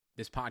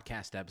This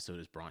podcast episode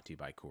is brought to you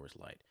by Coors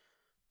Light.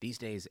 These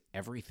days,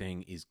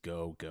 everything is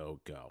go, go,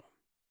 go.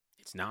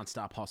 It's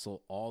nonstop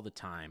hustle all the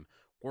time.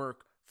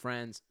 Work,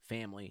 friends,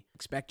 family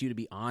expect you to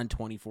be on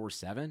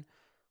 24/7.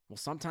 Well,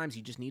 sometimes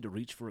you just need to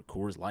reach for a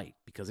Coors Light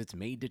because it's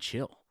made to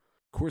chill.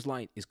 Coors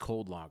Light is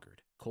cold lagered,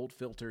 cold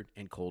filtered,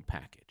 and cold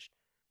packaged.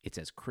 It's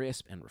as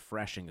crisp and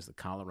refreshing as the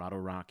Colorado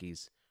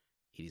Rockies.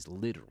 It is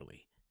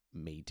literally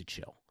made to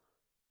chill.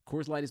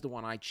 Coors Light is the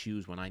one I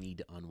choose when I need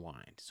to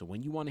unwind. So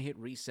when you want to hit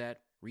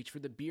reset, reach for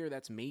the beer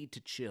that's made to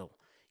chill.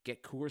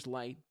 Get Coors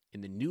Light in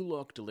the new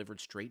look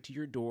delivered straight to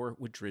your door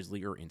with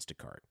Drizzly or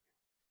Instacart.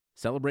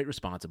 Celebrate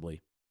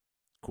responsibly.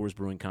 Coors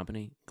Brewing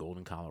Company,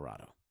 Golden,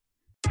 Colorado.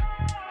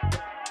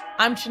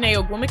 I'm Shanae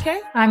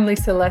Ogwumike. I'm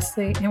Lisa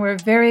Leslie, and we're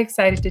very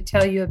excited to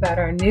tell you about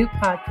our new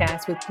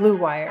podcast with Blue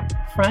Wire,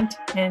 Front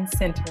and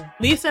Center.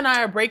 Lisa and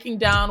I are breaking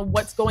down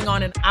what's going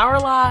on in our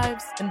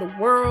lives, in the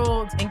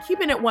world, and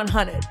keeping it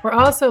 100. We're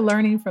also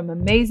learning from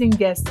amazing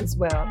guests as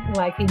well,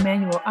 like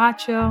Emmanuel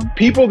Acho.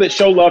 People that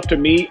show love to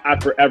me, I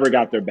forever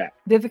got their back.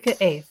 Vivica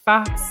A.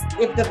 Fox.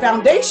 If the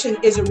foundation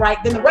isn't right,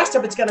 then the rest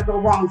of it's going to go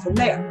wrong from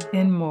there.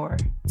 And more.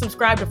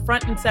 Subscribe to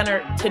Front and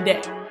Center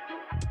today.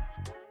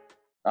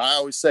 I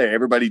always say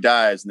everybody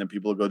dies, and then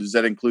people go, does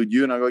that include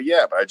you? And I go,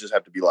 yeah, but I just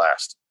have to be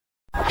last.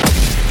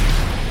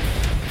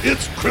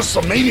 It's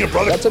Chris-a-mania,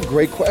 brother. That's a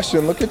great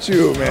question. Look at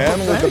you, man,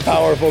 with the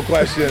powerful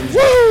questions.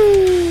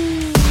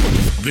 Woo!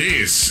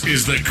 This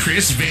is the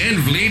Chris Van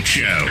Vliet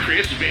Show.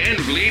 Chris Van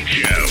Vliet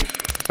Show.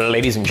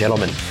 Ladies and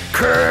gentlemen,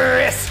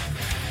 Chris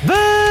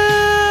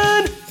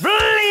Van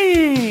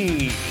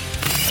Vliet.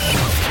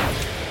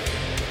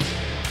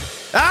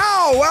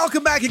 Oh,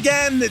 welcome back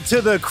again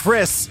to the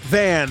Chris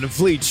Van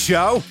Vliet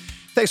Show.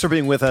 Thanks for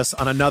being with us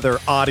on another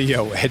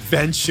audio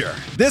adventure.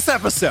 This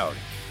episode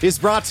is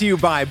brought to you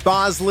by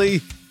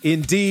Bosley,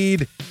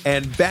 Indeed,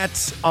 and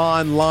Bet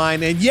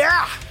Online. And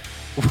yeah,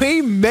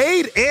 we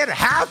made it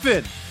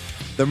happen.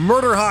 The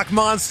Murder Hawk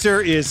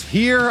Monster is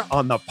here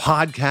on the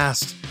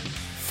podcast,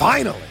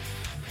 finally.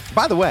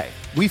 By the way,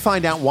 we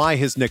find out why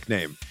his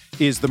nickname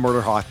is the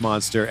Murder Hawk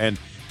Monster and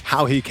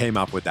how he came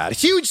up with that. A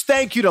huge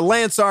thank you to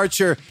Lance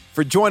Archer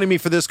for joining me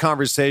for this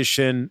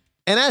conversation.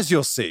 And as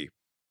you'll see,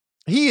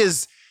 he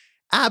is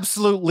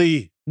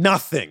absolutely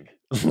nothing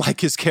like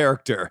his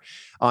character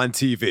on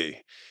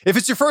TV. If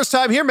it's your first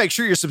time here, make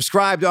sure you're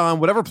subscribed on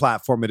whatever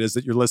platform it is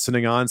that you're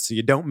listening on so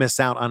you don't miss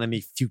out on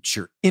any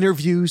future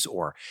interviews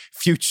or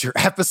future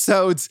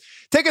episodes.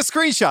 Take a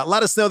screenshot.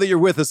 Let us know that you're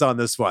with us on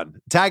this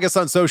one. Tag us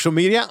on social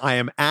media. I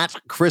am at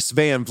Chris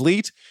Van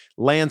Vliet.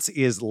 Lance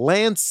is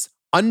Lance_Hoyt.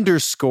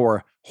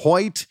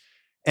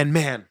 And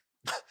man,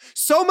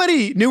 so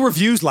many new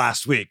reviews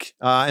last week.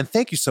 And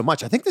thank you so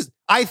much. I think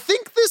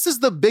this is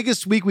the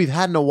biggest week we've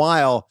had in a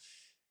while,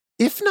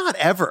 if not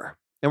ever.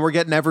 And we're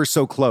getting ever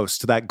so close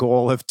to that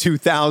goal of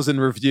 2,000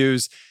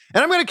 reviews.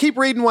 And I'm going to keep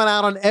reading one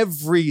out on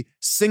every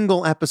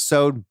single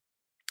episode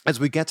as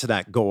we get to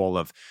that goal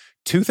of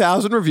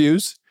 2,000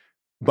 reviews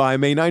by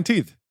May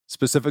 19th.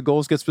 Specific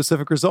goals get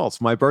specific results.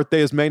 My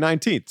birthday is May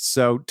 19th.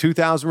 So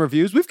 2,000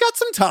 reviews. We've got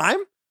some time.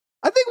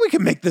 I think we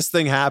can make this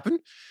thing happen.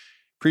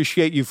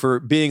 Appreciate you for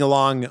being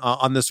along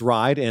on this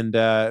ride, and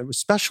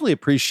especially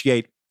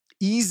appreciate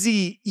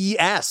Easy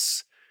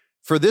ES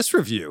for this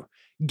review.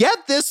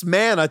 Get this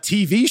man a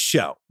TV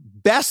show.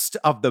 Best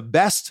of the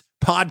best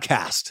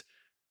podcast.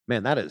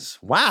 Man, that is,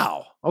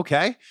 wow.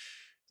 Okay.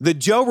 The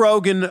Joe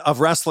Rogan of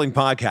wrestling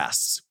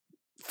podcasts.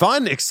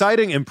 Fun,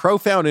 exciting, and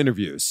profound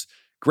interviews.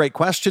 Great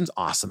questions,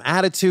 awesome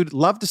attitude.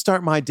 Love to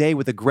start my day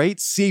with a great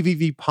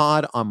CVV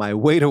pod on my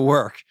way to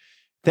work.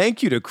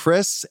 Thank you to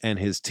Chris and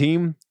his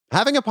team.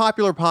 Having a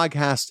popular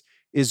podcast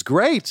is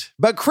great,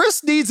 but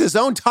Chris needs his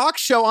own talk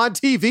show on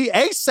TV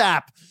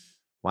ASAP.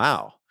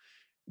 Wow.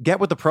 Get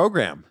with the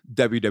program,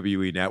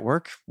 WWE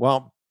Network.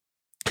 Well,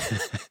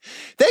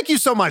 thank you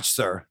so much,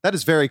 sir. That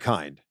is very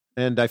kind.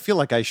 And I feel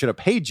like I should have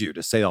paid you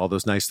to say all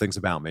those nice things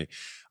about me.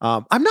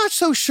 I'm not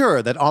so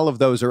sure that all of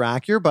those are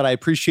accurate, but I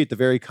appreciate the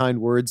very kind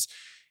words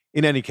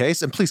in any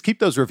case. And please keep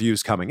those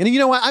reviews coming. And you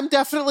know what? I'm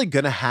definitely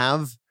going to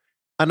have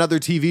another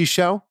TV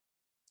show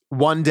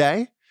one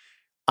day.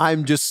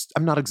 I'm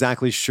not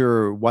exactly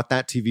sure what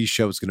that TV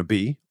show is going to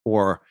be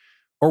or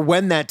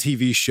when that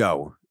TV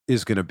show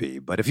is going to be.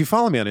 But if you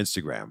follow me on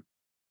Instagram,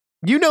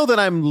 you know that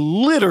I'm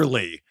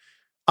literally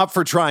up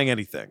for trying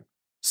anything.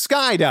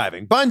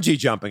 Skydiving, bungee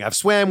jumping. I've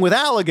swam with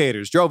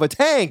alligators, drove a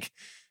tank.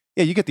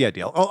 Yeah, you get the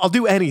idea. I'll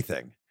do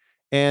anything.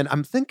 And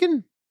I'm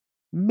thinking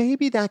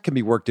maybe that can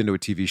be worked into a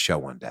TV show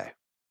one day.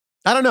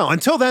 I don't know.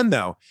 Until then,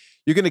 though,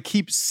 you're going to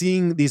keep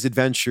seeing these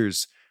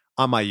adventures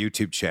on my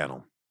YouTube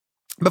channel.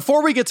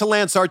 Before we get to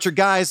Lance Archer,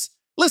 guys,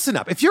 listen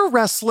up. If you're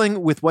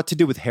wrestling with what to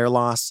do with hair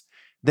loss,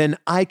 then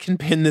I can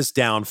pin this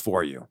down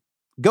for you.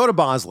 Go to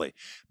Bosley.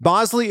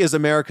 Bosley is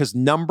America's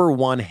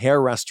 #1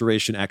 hair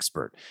restoration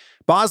expert.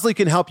 Bosley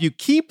can help you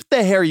keep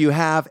the hair you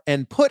have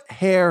and put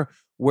hair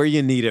where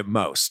you need it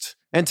most.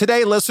 And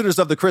today, listeners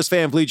of the Chris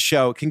Van Vliet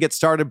Show can get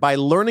started by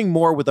learning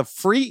more with a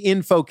free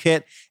info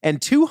kit and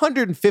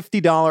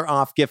 $250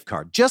 off gift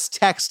card. Just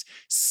text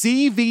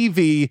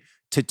CVV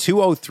to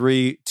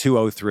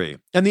 203-203.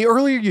 And the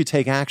earlier you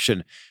take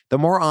action, the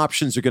more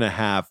options you're going to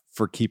have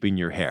for keeping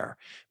your hair.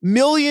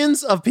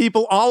 Millions of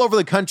people all over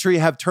the country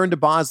have turned to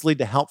Bosley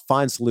to help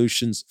find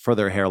solutions for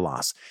their hair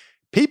loss.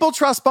 People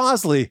trust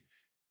Bosley,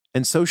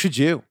 and so should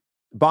you.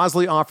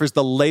 Bosley offers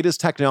the latest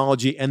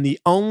technology and the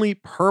only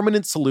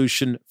permanent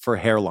solution for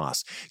hair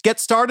loss. Get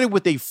started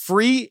with a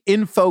free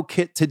info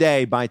kit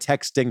today by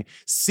texting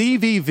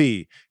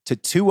CVV to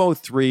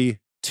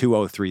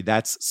 203-203.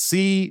 That's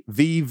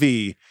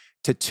CVV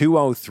to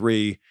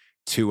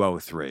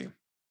 203-203.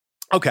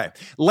 Okay,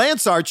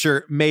 Lance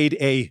Archer made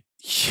a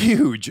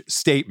huge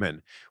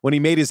statement when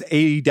he made his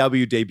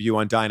AEW debut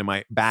on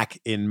Dynamite back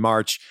in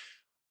March.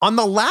 On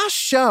the last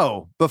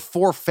show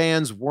before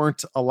fans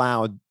weren't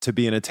allowed to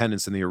be in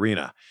attendance in the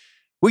arena,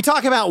 we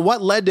talk about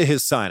what led to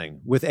his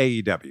signing with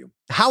AEW,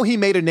 how he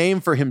made a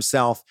name for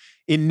himself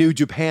in New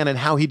Japan, and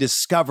how he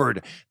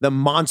discovered the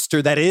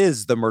monster that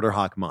is the Murder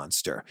Hawk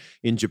Monster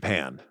in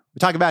Japan. We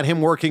talk about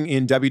him working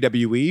in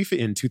WWE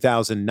in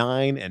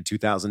 2009 and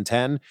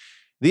 2010,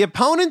 the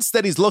opponents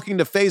that he's looking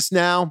to face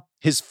now,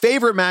 his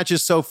favorite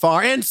matches so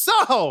far, and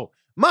so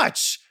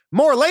much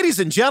more. Ladies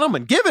and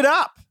gentlemen, give it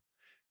up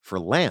for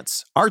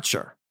Lance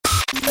Archer.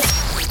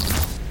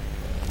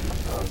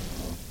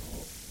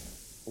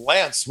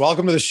 Lance,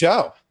 welcome to the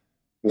show.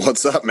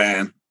 What's up,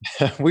 man?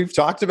 We've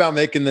talked about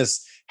making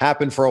this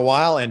happen for a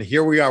while, and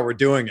here we are. We're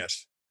doing it.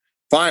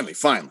 Finally.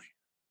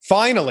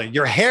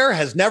 Your hair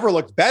has never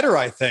looked better,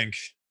 I think.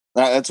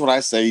 That's what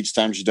I say each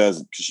time she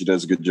does it, because she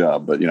does a good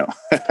job. But,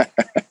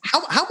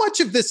 How much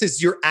of this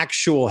is your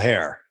actual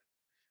hair?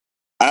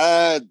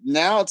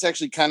 Now it's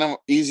actually kind of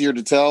easier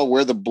to tell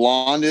where the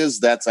blonde is.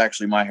 That's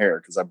actually my hair,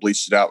 because I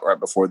bleached it out right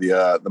before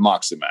the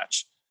Moxley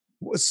match.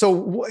 So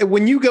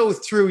when you go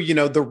through,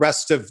 the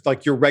rest of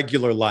like your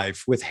regular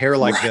life with hair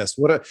like this,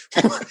 what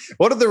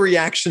are the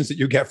reactions that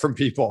you get from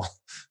people?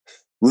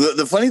 Well,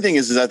 the funny thing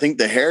is I think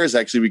the hair has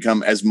actually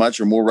become as much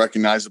or more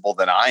recognizable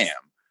than I am.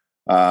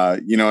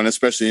 And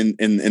especially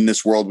in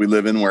this world we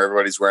live in where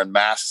everybody's wearing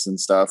masks and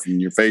stuff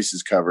and your face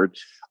is covered.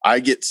 I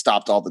get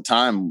stopped all the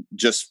time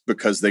just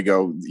because they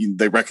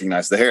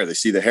recognize the hair. They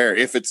see the hair.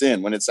 If it's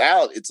in, when it's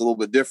out, it's a little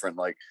bit different.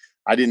 Like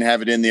I didn't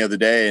have it in the other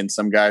day and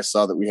some guy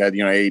saw that we had,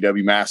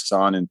 AEW masks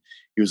on and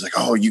he was like,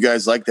 "Oh, you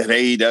guys like that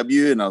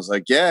AEW?" And I was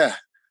like, "Yeah,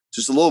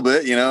 just a little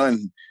bit,"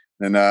 and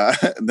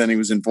then he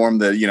was informed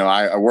that,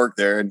 I work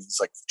there and he's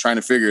like trying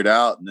to figure it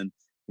out. And then,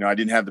 I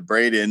didn't have the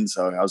braid in.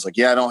 So I was like,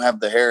 "Yeah, I don't have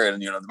the hair."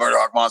 And, the Murder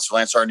Hawk Monster,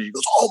 Lance Archer, he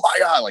goes, "Oh my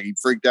God." Like he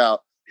freaked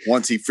out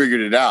once he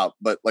figured it out,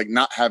 but like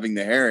not having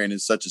the hair in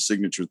is such a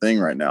signature thing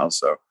right now.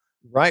 So,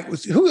 right.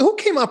 Who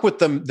came up with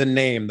the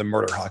name, the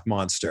Murder Hawk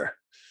Monster?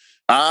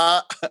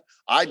 I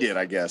did,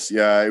 I guess.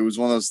 Yeah. It was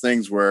one of those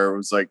things where it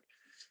was like,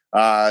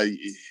 I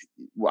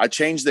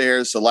changed the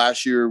hair. So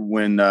last year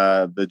when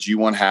the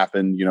G1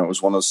 happened, it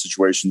was one of those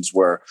situations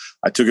where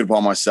I took it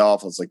upon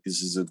myself. I was like,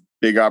 this is a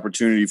big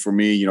opportunity for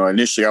me.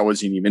 Initially I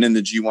wasn't even in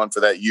the G1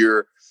 for that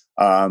year.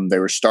 They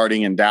were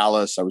starting in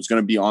Dallas. I was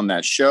going to be on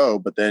that show,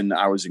 but then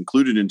I was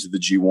included into the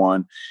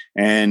G1.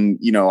 And,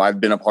 I've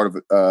been a part of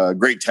a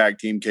great tag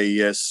team,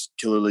 KES,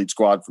 Killer Elite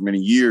Squad, for many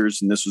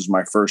years. And this was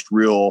my first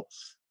real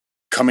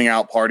coming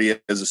out party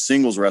as a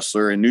singles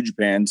wrestler in New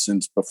Japan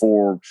since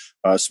before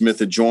Smith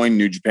had joined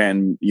New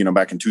Japan,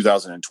 back in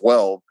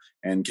 2012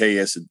 and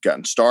KES had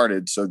gotten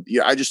started. So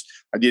yeah, I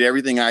did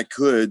everything I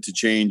could to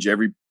change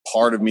every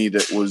part of me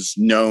that was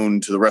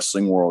known to the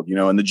wrestling world,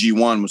 and the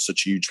G1 was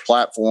such a huge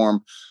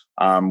platform.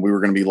 We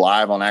were going to be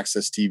live on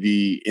Access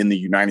TV in the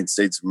United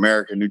States of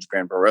America. New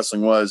Japan Pro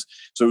Wrestling was.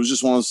 So it was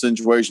just one of those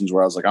situations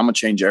where I was like, I'm going to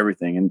change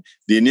everything. And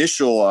the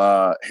initial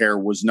hair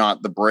was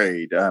not the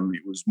braid.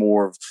 It was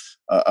more of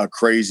a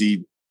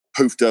crazy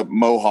poofed up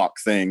mohawk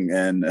thing.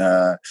 And,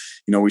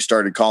 we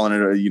started calling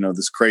it,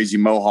 this crazy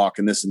mohawk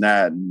and this and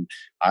that. And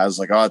I was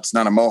like, oh, it's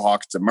not a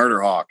mohawk, it's a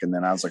murder hawk. And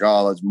then I was like,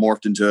 oh, it's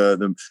morphed into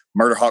the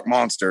Murder Hawk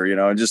Monster,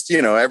 and just,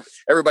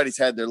 everybody's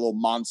had their little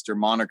monster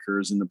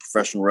monikers in the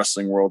professional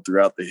wrestling world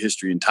throughout the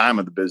history and time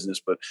of the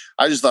business. But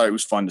I just thought it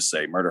was fun to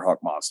say Murder Hawk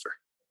Monster.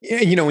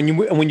 Yeah.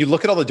 When you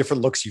look at all the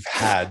different looks you've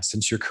had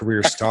since your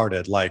career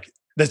started, like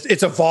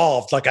it's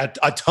evolved like a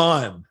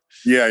ton.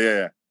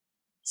 Yeah.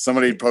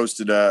 Somebody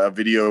posted a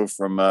video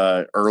from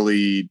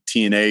early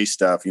TNA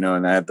stuff,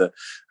 and I had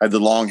the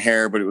long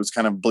hair, but it was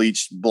kind of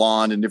bleached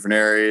blonde in different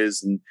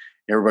areas. And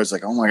everybody's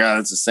like, "Oh my God,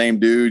 it's the same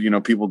dude."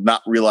 People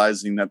not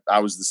realizing that I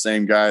was the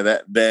same guy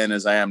then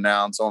as I am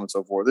now, and so on and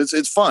so forth.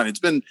 It's fun. It's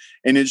been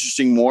an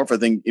interesting morph. I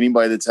think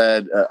anybody that's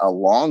had a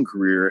long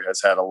career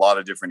has had a lot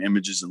of different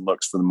images and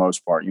looks for the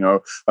most part.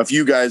 A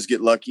few guys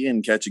get lucky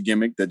and catch a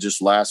gimmick that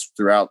just lasts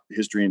throughout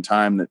history and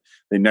time that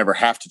they never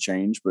have to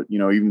change. But,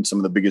 even some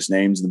of the biggest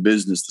names in the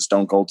business, the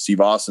Stone Cold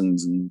Steve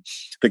Austins and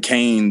the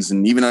Kanes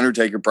and even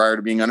Undertaker prior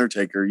to being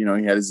Undertaker, he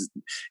had his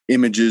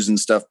images and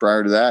stuff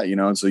prior to that,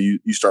 and so you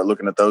start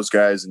looking at those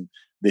guys and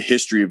the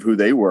history of who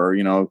they were,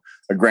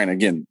 granted,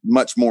 again,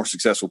 much more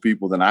successful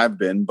people than I've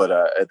been, but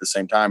at the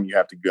same time, you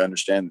have to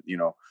understand,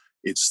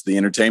 it's the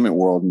entertainment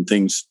world and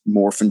things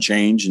morph and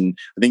change. And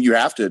I think you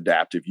have to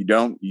adapt. If you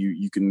don't,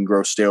 you can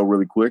grow stale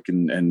really quick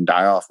and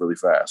die off really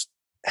fast.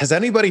 Has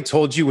anybody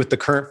told you with the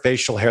current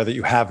facial hair that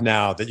you have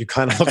now that you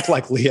kind of look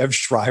like Liev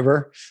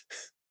Schreiber?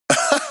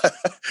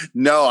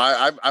 No,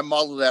 I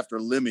modeled after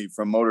Lemmy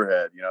from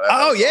Motorhead. You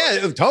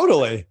know.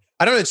 Totally.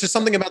 I don't know. It's just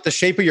something about the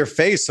shape of your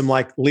face. I'm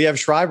like Liev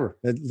Schreiber.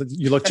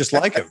 You look just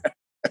like him.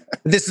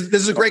 This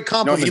is a great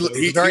compliment. No,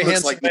 he very looks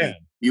handsome like man. me.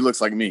 He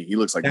looks like me. He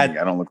looks like me. I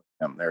don't look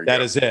like him. There you go.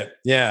 That is it.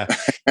 Yeah.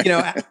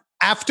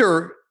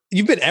 After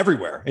you've been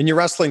everywhere in your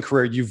wrestling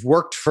career, you've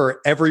worked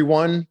for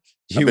everyone.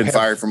 I've been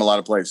fired from a lot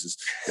of places.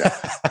 Yeah.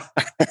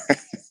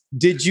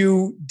 Did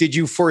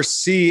you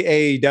foresee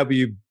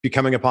AEW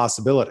becoming a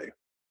possibility?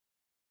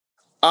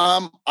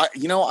 I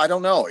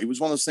don't know. It was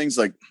one of those things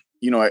like,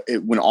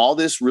 when all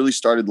this really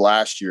started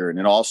last year, and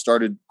it all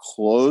started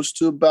close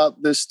to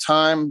about this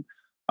time,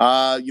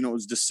 it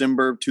was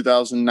December of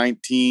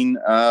 2019,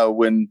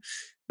 when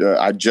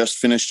I just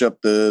finished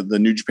up the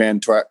New Japan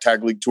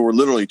Tag League tour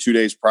literally 2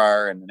 days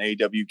prior, and then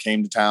AEW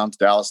came to town to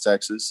Dallas,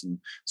 Texas. And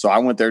so I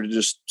went there to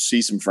just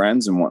see some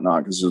friends and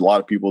whatnot, because there's a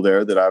lot of people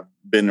there that I've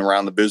been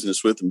around the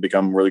business with and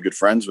become really good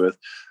friends with.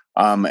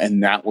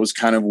 And that was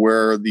kind of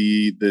where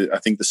I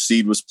think the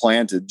seed was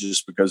planted,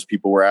 just because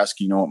people were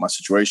asking, what my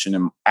situation.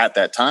 And at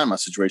that time, my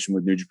situation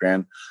with New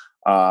Japan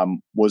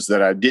was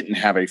that I didn't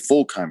have a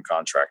full-time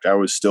contract. I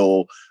was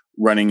still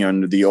running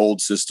under the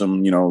old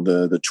system,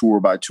 the tour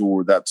by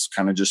tour. That's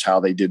kind of just how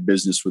they did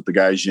business with the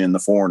Gaijin, the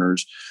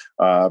foreigners,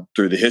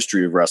 through the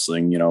history of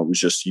wrestling. It was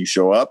just, you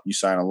show up, you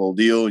sign a little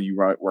deal, you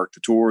work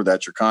the tour,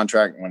 that's your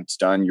contract. And when it's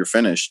done, you're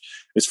finished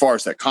as far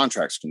as that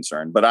contract's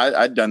concerned. But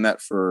I'd done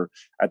that for,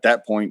 at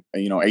that point,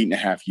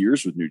 8.5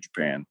 years with New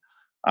Japan.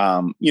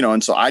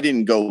 And so I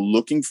didn't go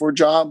looking for a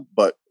job,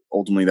 but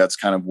ultimately that's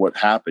kind of what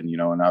happened,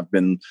 and I've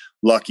been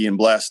lucky and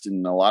blessed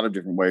in a lot of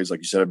different ways.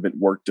 Like you said, I've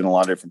worked in a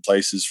lot of different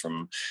places,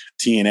 from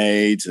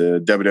TNA to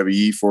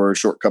WWE for a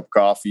short cup of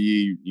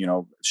coffee,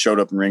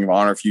 showed up in Ring of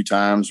Honor a few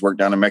times, worked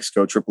down in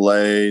Mexico,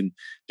 AAA, and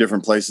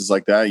different places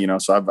like that,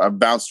 so I've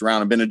bounced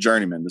around. I've been a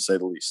journeyman, to say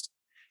the least.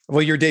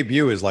 Well, your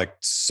debut is like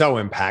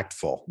so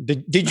impactful.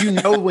 Did you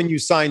know when you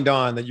signed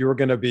on that you were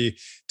going to be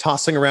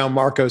tossing around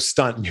Marco's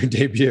stunt in your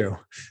debut?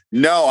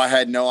 No, I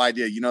had no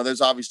idea.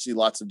 There's obviously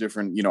lots of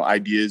different,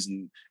 ideas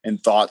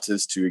and thoughts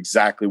as to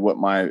exactly what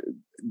my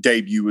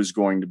debut was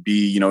going to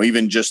be.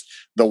 Even just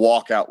the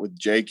walkout with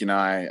Jake and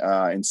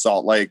I in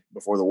Salt Lake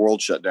before the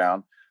world shut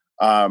down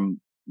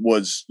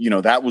was,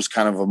 that was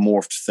kind of a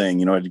morphed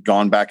thing. It had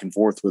gone back and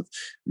forth with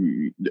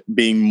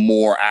being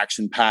more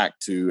action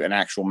packed to an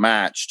actual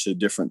match to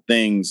different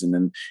things. And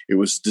then it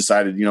was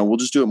decided, we'll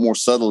just do it more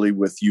subtly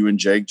with you and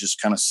Jake just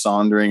kind of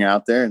sauntering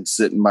out there and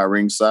sitting by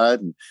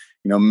ringside and,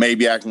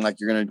 maybe acting like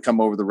you're going to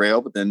come over the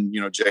rail. But then,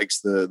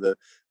 Jake's the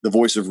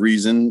voice of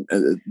reason,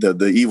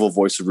 the evil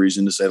voice of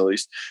reason, to say the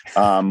least.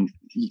 And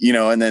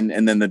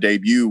then the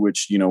debut,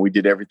 which, we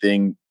did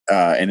everything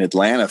in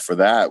Atlanta for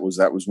that was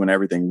when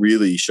everything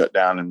really shut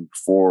down, and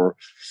before,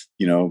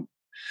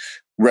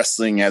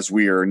 wrestling as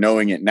we are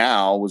knowing it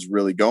now was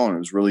really going. It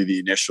was really the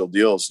initial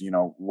deals,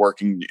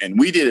 working, and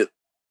we did it,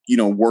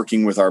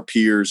 working with our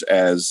peers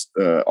as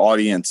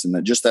audience,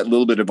 and just that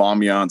little bit of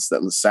ambiance,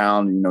 that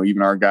sound,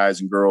 even our guys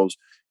and girls,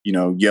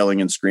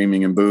 yelling and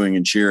screaming and booing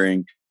and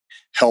cheering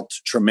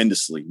helped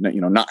tremendously.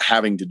 Not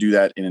having to do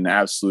that in an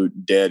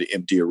absolute dead,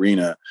 empty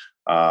arena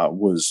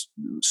was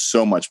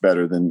so much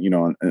better than,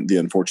 the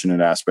unfortunate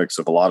aspects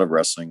of a lot of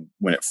wrestling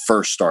when it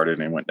first started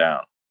and went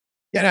down.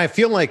 Yeah, and I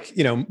feel like,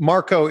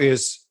 Marco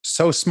is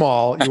so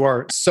small. You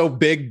are so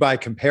big by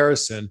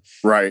comparison.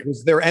 Right.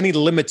 Was there any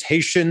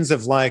limitations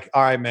of like,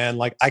 all right, man,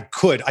 like I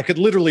could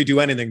literally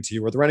do anything to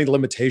you? Were there any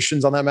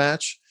limitations on that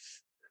match?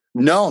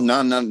 No,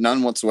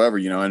 none whatsoever.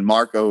 And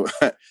Marco,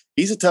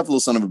 he's a tough little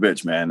son of a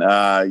bitch, man.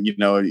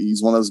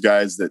 He's one of those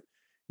guys that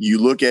you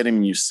look at him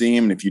and you see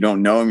him, and if you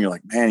don't know him, you're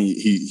like, man,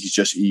 he's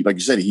just like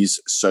you said, he's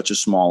such a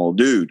small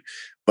dude,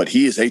 but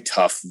he is a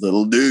tough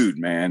little dude,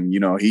 man.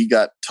 He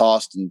got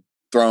tossed and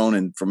thrown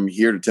and from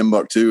here to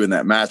Timbuktu in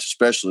that match,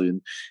 especially.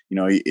 And,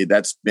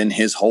 that's been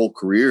his whole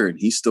career, and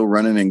he's still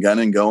running and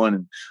gunning, going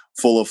and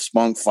full of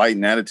spunk,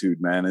 fighting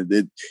attitude, man.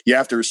 You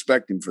have to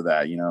respect him for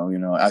that.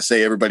 I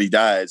say everybody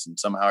dies and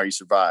somehow he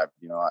survived.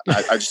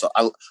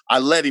 I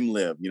let him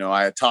live.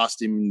 I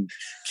tossed him,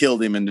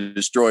 killed him, and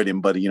destroyed him.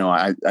 But,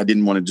 I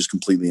didn't want to just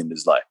completely end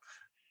his life.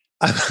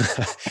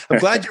 I'm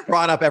glad you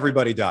brought up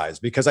everybody dies,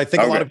 because I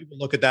think a lot of people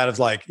look at that as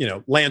like,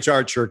 Lance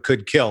Archer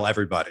could kill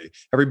everybody.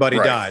 Everybody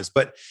dies.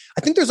 But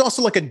I think there's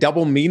also like a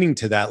double meaning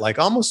to that, like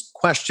almost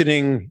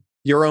questioning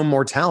your own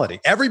mortality.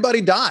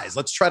 Everybody dies.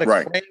 Let's try to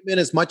cram in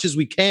as much as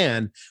we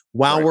can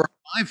while we're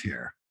alive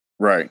here.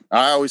 Right.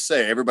 I always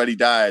say everybody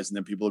dies, and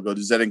then people go,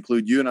 does that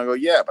include you? And I go,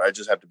 yeah, but I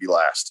just have to be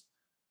last.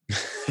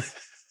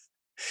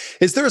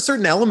 Is there a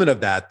certain element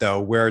of that though,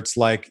 where it's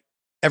like,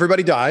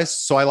 everybody dies.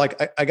 So I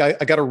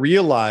got to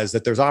realize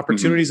that there's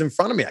opportunities in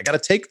front of me. I got to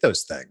take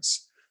those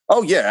things.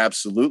 Oh yeah,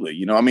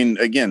 absolutely.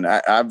 Again,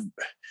 I've,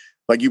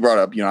 like you brought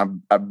up,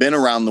 I've been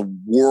around the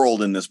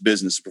world in this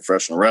business of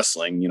professional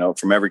wrestling,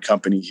 from every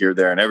company here,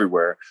 there, and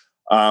everywhere.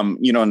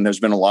 And there's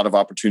been a lot of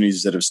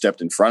opportunities that have stepped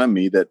in front of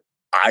me that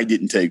I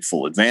didn't take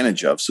full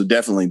advantage of. So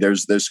definitely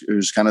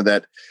there's kind of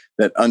that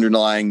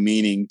underlying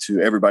meaning to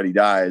everybody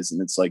dies.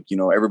 And it's like,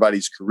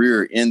 everybody's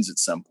career ends at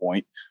some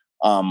point.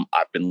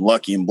 I've been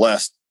lucky and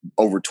blessed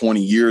over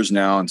 20 years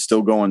now and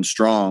still going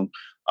strong.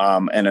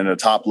 And at a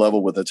top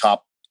level with a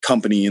top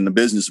company in the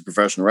business of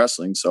professional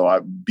wrestling. So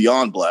I'm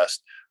beyond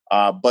blessed.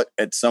 But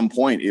at some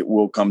point it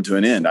will come to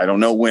an end. I don't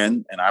know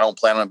when, and I don't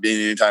plan on it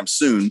being anytime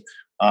soon.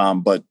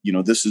 But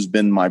this has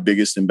been my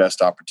biggest and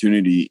best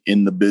opportunity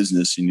in the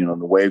business, and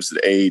the waves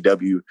that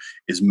AEW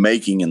is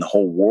making in the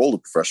whole world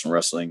of professional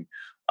wrestling.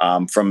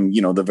 From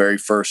the very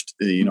first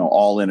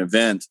all-in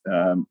event,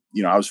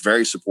 I was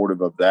very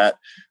supportive of that,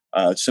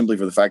 simply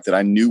for the fact that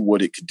I knew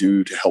what it could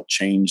do to help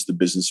change the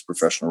business of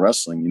professional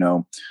wrestling.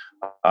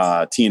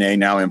 TNA,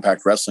 now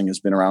Impact Wrestling, has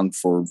been around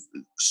for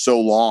so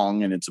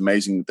long, and it's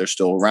amazing that they're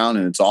still around,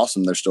 and it's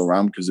awesome they're still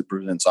around because it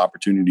presents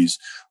opportunities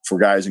for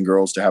guys and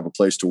girls to have a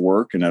place to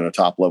work and at a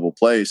top level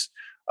place.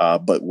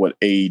 But what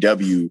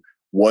AEW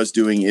was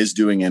doing, is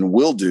doing, and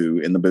will do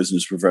in the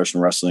business of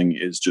professional wrestling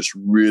is just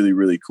really,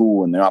 really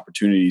cool. And the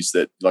opportunities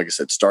that, like I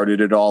said, started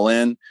it all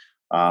in.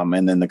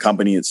 And then the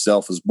company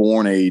itself was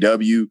born,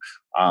 AEW.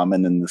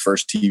 And then the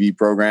first TV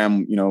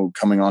program,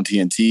 coming on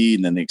TNT,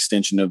 and then the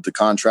extension of the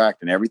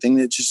contract and everything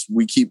that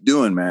we keep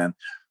doing, man.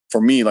 For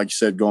me, like you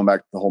said, going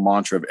back to the whole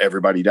mantra of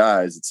everybody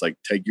dies, it's like,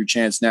 take your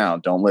chance now.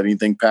 Don't let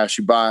anything pass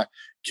you by.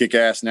 Kick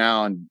ass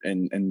now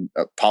and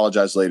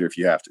apologize later if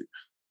you have to.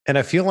 And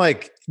I feel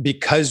like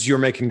because you're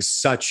making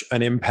such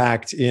an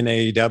impact in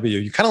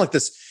AEW, you kind of like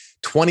this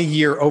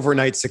 20-year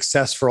overnight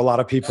success for a lot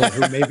of people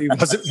who maybe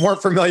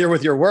weren't familiar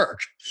with your work.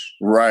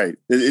 Right.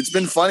 It's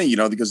been funny,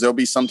 because there'll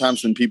be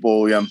sometimes when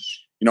people,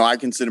 I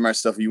consider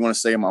myself, if you want to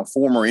say I'm a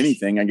former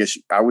anything, I guess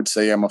I would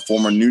say I'm a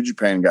former New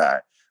Japan guy.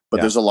 But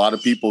there's a lot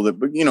of people that,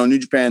 New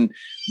Japan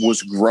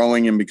was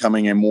growing and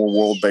becoming a more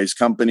world-based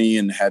company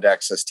and had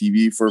Access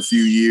TV for a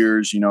few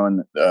years,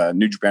 and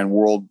New Japan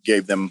World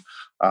gave them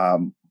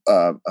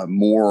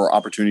more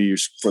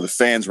opportunities for the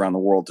fans around the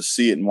world to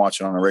see it and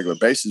watch it on a regular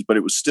basis. But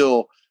it was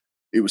still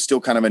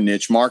kind of a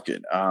niche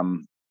market.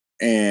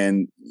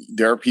 And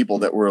there are people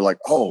that were like,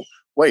 oh,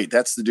 wait,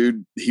 that's the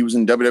dude, he was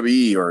in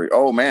WWE, or,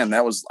 oh man,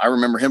 I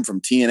remember him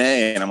from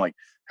TNA. And I'm like,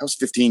 that was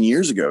 15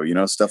 years ago,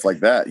 stuff like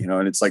that,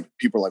 and it's like,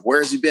 people are like, where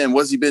has he been?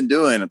 What's he been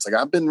doing? It's like,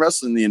 I've been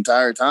wrestling the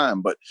entire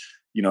time. But,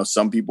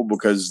 some people,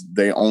 because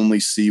they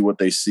only see what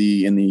they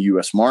see in the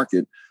US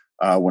market,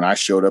 when I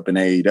showed up in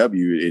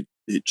AEW,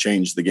 it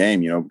changed the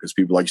game, because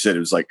people, like you said, it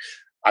was like,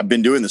 I've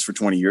been doing this for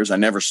 20 years. I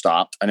never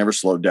stopped. I never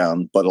slowed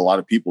down. But a lot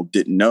of people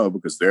didn't know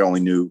because they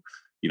only knew,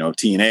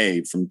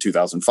 TNA from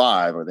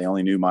 2005, or they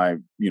only knew my,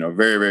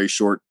 very, very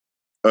short,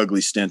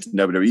 ugly stint in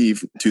WWE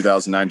from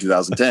 2009,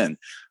 2010.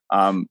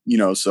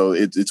 So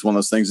it's one of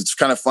those things. It's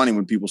kind of funny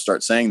when people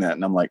start saying that.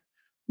 And I'm like,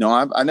 no,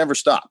 I never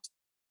stopped.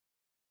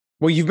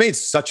 Well, you've made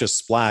such a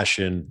splash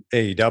in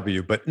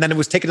AEW, but then it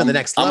was taken to the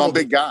next level. I'm a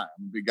big guy.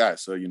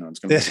 So, it's going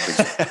to be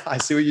a big I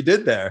see what you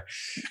did there.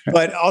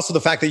 But also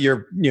the fact that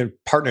you're,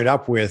 partnered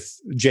up with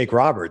Jake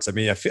Roberts. I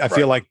mean, I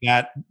feel like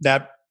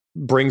that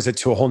brings it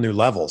to a whole new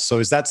level. So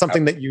is that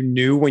something that you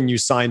knew when you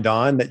signed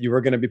on, that you were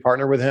going to be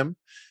partnered with him?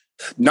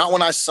 Not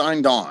when I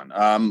signed on.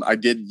 I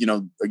did,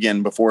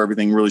 again, before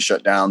everything really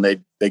shut down,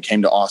 they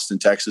came to Austin,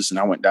 Texas, and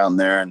I went down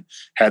there and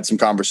had some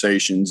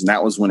conversations. And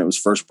that was when it was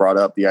first brought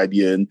up, the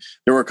idea. And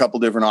there were a couple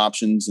different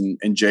options,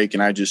 and Jake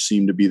and I just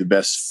seemed to be the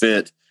best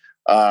fit.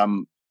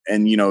 And,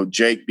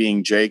 Jake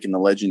being Jake and the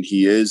legend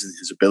he is, and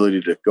his ability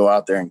to go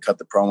out there and cut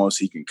the promos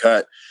he can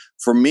cut.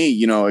 For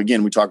me,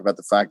 again, we talk about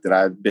the fact that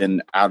I've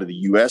been out of the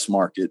U.S.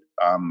 market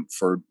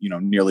for,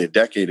 nearly a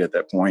decade at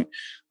that point.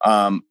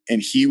 And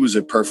he was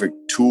a perfect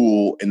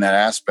tool in that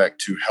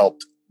aspect to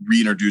help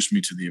reintroduce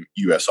me to the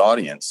U.S.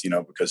 audience,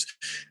 because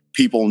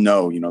people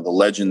know, the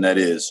legend that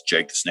is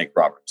Jake the Snake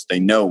Roberts. They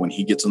know when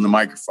he gets on the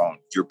microphone,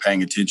 you're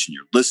paying attention,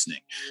 you're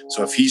listening.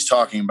 So if he's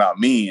talking about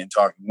me and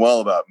talking well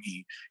about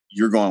me,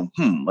 you're going,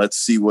 let's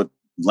see what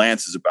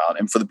Lance is about.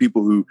 And for the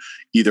people who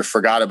either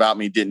forgot about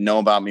me, didn't know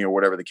about me, or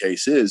whatever the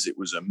case is, it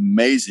was an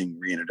amazing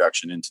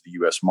reintroduction into the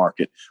U.S.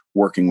 market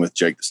working with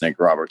Jake the Snake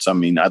Roberts. I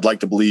mean, I'd like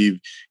to believe,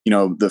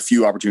 the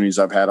few opportunities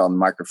I've had on the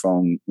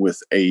microphone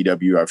with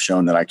AEW, I've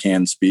shown that I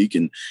can speak.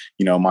 And,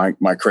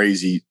 my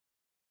crazy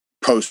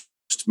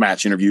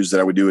post-match interviews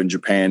that I would do in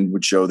Japan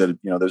would show that,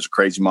 there's a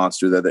crazy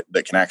monster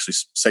that can actually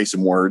say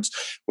some words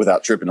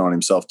without tripping on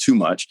himself too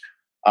much.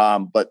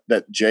 But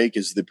that Jake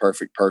is the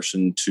perfect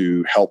person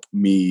to help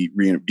me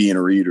be in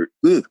a reader.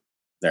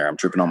 There, I'm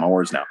tripping on my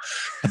words now.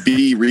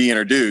 Be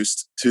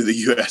reintroduced to the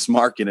U.S.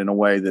 market in a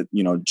way that,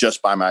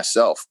 just by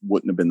myself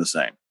wouldn't have been the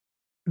same.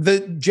 The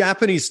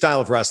Japanese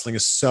style of wrestling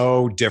is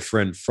so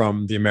different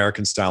from the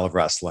American style of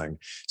wrestling.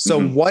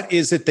 So what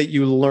is it that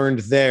you learned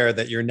there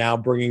that you're now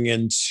bringing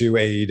into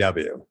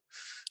AEW?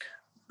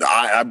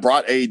 I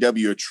brought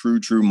AEW a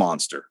true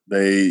monster.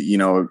 They,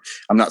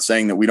 I'm not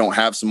saying that we don't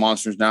have some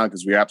monsters now,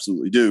 because we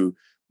absolutely do.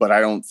 but I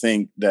don't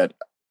think that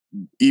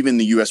even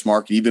the U.S.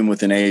 market, even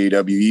within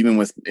AEW, even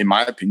with, in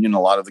my opinion,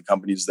 a lot of the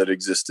companies that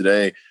exist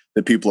today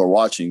that people are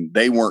watching,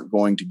 they weren't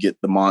going to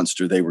get the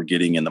monster they were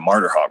getting in the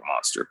Martyr Hawk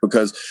monster,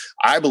 because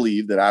I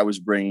believe that I was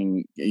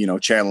bringing,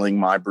 channeling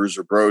my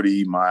Bruiser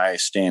Brody, my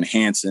Stan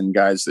Hansen,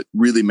 guys that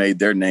really made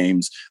their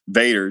names.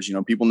 Vader's,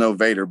 people know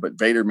Vader, but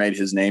Vader made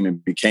his name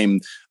and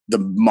became the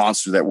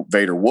monster that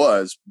Vader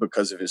was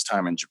because of his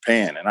time in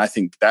Japan. And I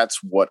think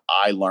that's what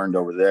I learned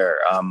over there.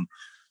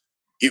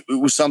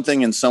 It was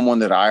something and someone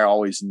that I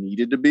always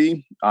needed to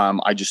be.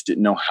 I just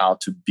didn't know how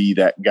to be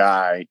that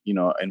guy,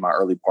 in my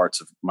early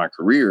parts of my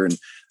career. And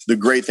the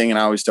great thing, and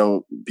I always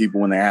tell people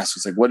when they ask,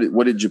 it's like,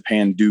 what did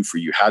Japan do for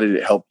you? How did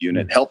it help you? And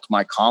it helped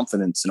my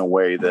confidence in a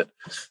way that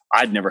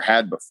I'd never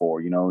had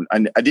before. I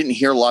didn't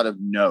hear a lot of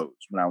no's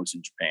when I was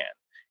in Japan.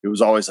 It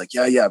was always like,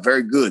 yeah,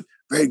 very good,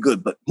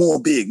 but more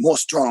big, more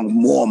strong,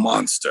 more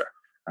monster.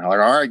 And I'm like,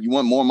 all right, you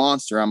want more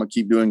monster? I'm gonna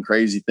keep doing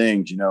crazy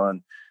things,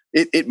 and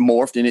it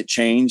morphed and it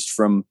changed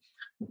from,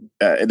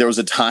 there was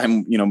a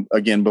time,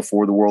 again,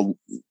 before the world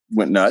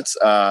went nuts,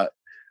 that,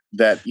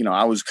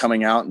 I was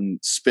coming out and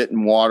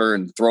spitting water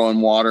and throwing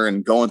water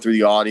and going through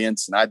the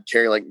audience, and I'd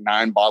carry like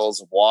 9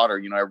 bottles of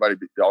water. Everybody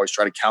always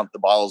try to count the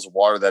bottles of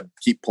water that I'd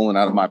keep pulling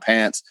out of my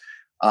pants.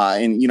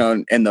 And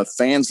the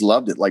fans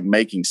loved it, like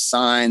making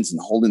signs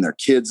and holding their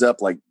kids up,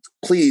 like,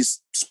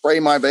 please spray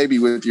my baby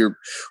with your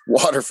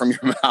water from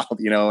your mouth,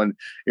 and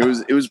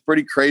it was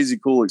pretty crazy,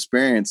 cool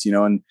experience,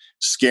 and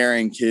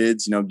scaring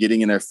kids, getting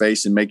in their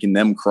face and making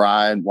them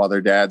cry while their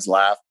dads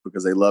laugh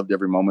because they loved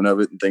every moment of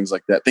it and things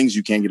like that, things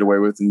you can't get away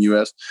with in the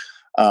US.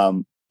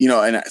 And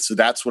so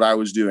that's what I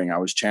was doing. I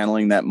was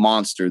channeling that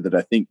monster that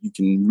I think you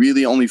can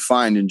really only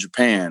find in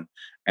Japan,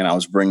 and I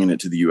was bringing it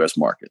to the US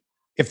market.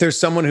 If there's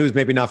someone who's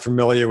maybe not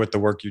familiar with the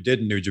work you did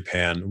in New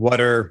Japan, what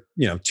are,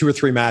 2 or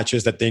 3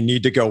 matches that they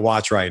need to go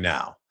watch right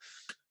now?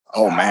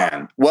 Oh,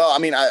 man. Well,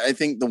 I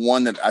think the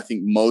one that I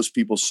think most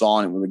people saw,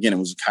 and again, it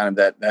was kind of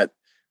that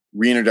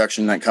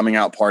reintroduction, that coming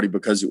out party,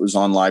 because it was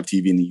on live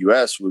TV in the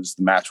US, was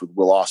the match with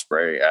Will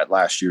Ospreay at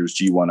last year's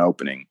G1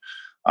 opening.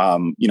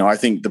 I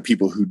think the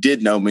people who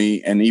did know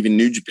me, and even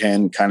New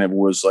Japan, kind of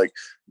was like,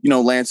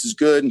 Lance is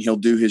good and he'll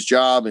do his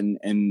job. And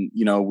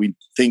we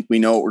think we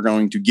know what we're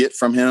going to get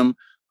from him.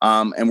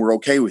 And we're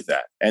okay with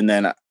that. And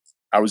then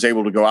I was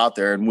able to go out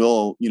there, and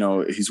Will,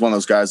 he's one of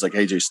those guys like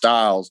AJ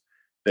Styles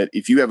that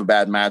if you have a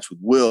bad match with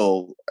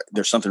Will,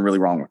 there's something really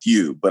wrong with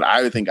you. But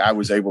I think I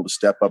was able to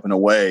step up in a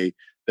way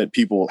that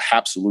people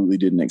absolutely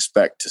didn't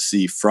expect to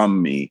see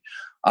from me.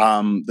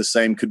 The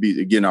same could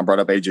be, again, I brought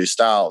up AJ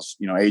Styles.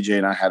 AJ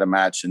and I had a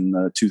match in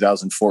the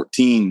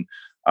 2014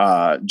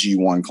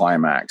 G1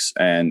 Climax,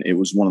 and it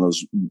was one of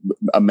those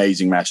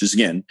amazing matches.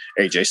 Again,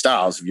 AJ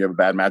Styles, if you have a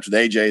bad match with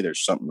AJ,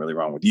 there's something really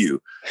wrong with you.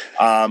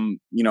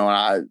 Togi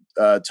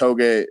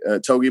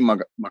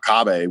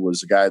Makabe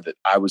was a guy that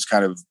I was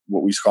kind of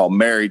what we call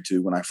married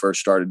to when I first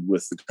started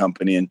with the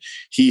company, and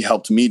he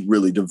helped me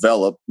really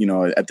develop,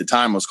 at the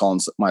time I was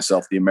calling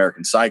myself the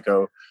American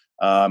Psycho.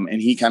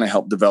 And he kind of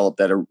helped develop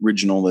that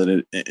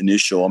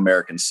initial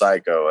American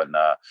Psycho. And,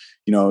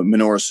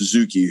 Minoru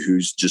Suzuki,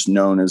 who's just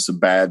known as a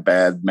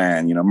bad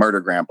man,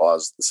 murder grandpa,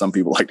 as some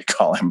people like to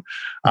call him.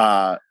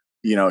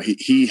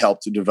 He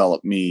helped to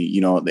develop me,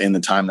 in the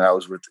time that I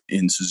was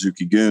in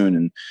Suzuki-gun.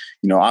 And,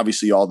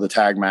 obviously all the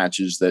tag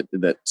matches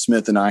that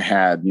Smith and I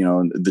had,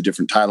 the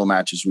different title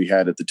matches we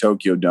had at the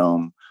Tokyo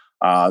Dome.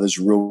 There's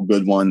a real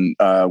good one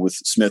with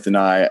Smith and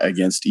I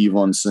against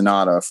Evil and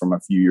Sonata from a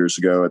few years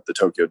ago at the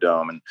Tokyo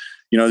Dome. And,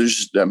 there's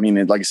just,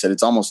 like I said,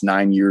 it's almost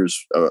 9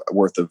 years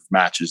worth of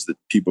matches that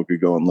people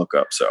could go and look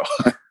up. So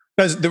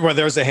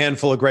there's a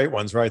handful of great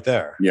ones right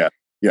there. Yeah.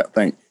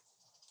 Thank you.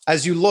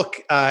 As you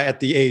look at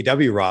the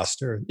AEW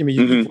roster,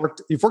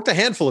 you've worked a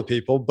handful of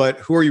people, but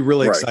who are you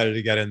really excited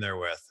to get in there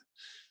with?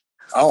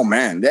 Oh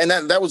man. And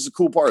that was the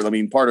cool part.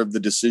 Part of the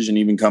decision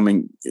even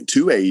coming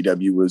to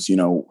AEW was,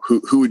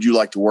 who would you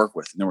like to work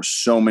with? And there were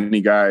so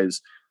many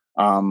guys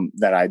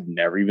that I'd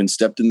never even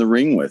stepped in the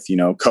ring with.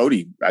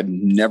 Cody, I'd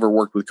never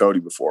worked with Cody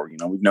before.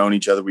 We've known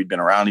each other. We'd been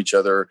around each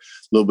other a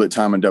little bit of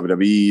time in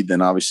WWE.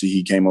 Then obviously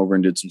he came over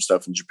and did some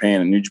stuff in Japan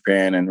and New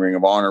Japan and Ring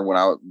of Honor when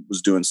I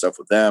was doing stuff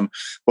with them,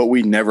 but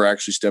we never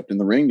actually stepped in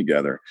the ring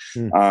together.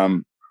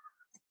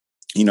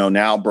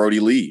 Now Brody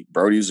Lee.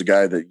 Brody is a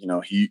guy that,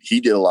 he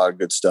did a lot of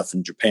good stuff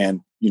in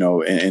Japan,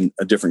 in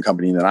a different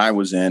company than I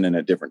was in and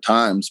at different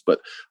times. But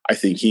I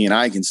think he and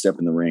I can step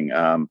in the ring.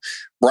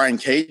 Brian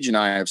Cage and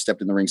I have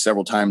stepped in the ring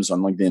several times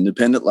on like the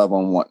independent level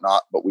and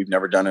whatnot, but we've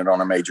never done it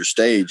on a major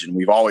stage. And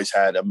we've always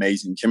had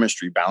amazing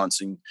chemistry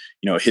balancing,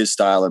 his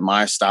style and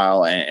my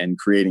style and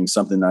creating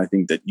something that I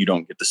think that you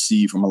don't get to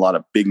see from a lot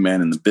of big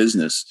men in the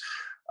business.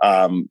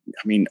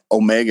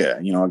 Omega,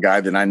 a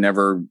guy that I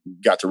never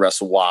got to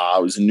wrestle while I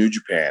was in New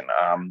Japan.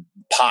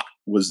 Pac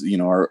was,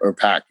 or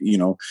Pac,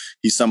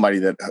 he's somebody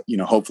that,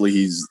 hopefully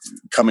he's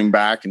coming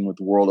back, and with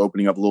the world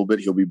opening up a little bit,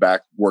 he'll be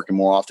back working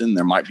more often.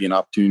 There might be an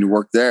opportunity to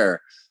work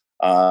there.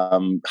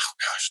 The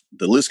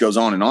list goes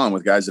on and on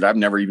with guys that I've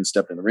never even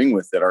stepped in the ring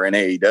with that are in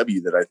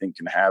AEW that I think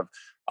can have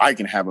I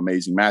can have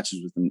amazing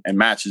matches with them, and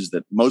matches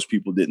that most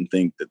people didn't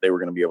think that they were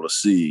going to be able to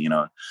see. You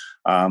know,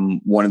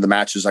 one of the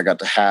matches I got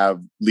to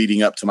have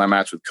leading up to my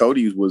match with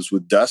Cody was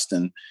with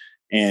Dustin.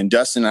 And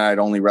Dustin and I had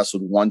only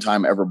wrestled one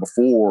time ever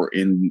before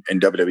in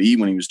WWE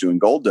when he was doing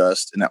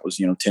Goldust. And that was,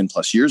 10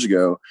 plus years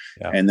ago.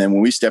 Yeah. And then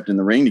when we stepped in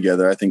the ring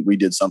together, I think we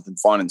did something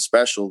fun and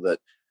special that,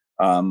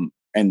 and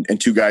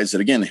two guys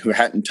that, again, who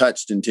hadn't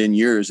touched in 10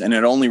 years and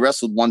had only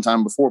wrestled one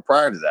time before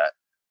prior to that.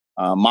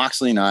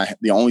 Moxley and I,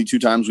 the only two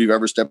times we've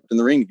ever stepped in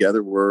the ring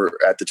together were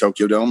at the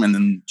Tokyo Dome and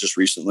then just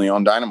recently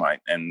on Dynamite.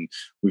 And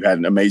we've had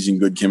an amazing,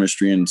 good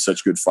chemistry and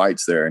such good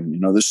fights there.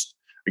 And, this,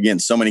 again,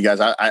 so many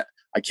guys,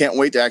 I can't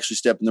wait to actually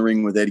step in the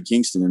ring with Eddie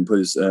Kingston and put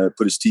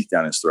his teeth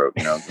down his throat,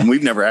 and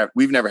we've never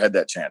had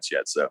that chance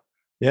yet. So,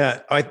 yeah,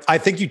 I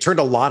think you turned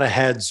a lot of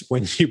heads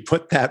when you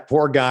put that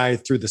poor guy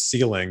through the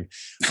ceiling.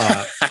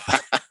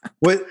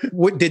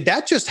 What did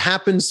that just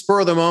happen spur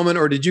of the moment,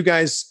 or did you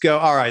guys go,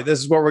 all right, this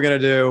is what we're going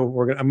to do.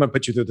 I'm going to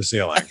put you through the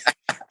ceiling.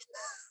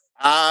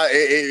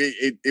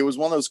 It was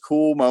one of those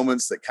cool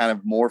moments that kind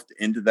of morphed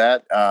into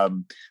that.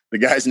 The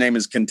guy's name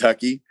is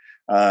Kentucky.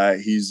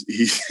 He's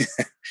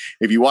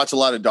if you watch a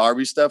lot of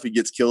Darby stuff, he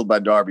gets killed by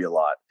Darby a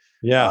lot.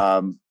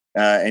 Yeah.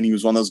 And he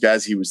was one of those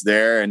guys. He was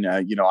there, and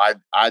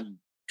I'd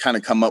kind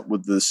of come up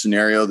with the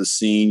scenario, the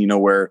scene,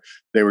 where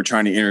they were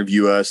trying to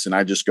interview us, and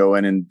I just go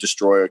in and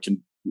destroy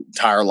an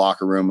entire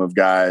locker room of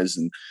guys,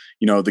 and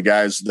the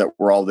guys that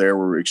were all there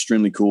were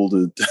extremely cool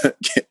to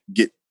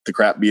get the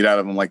crap beat out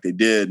of them like they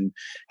did. And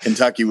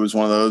Kentucky was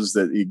one of those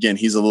that, again,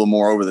 he's a little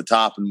more over the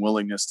top in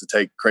willingness to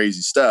take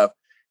crazy stuff.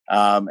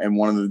 And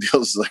one of the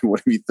deals is like, what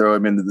if you throw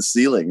him into the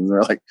ceiling? And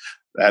they're like,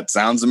 that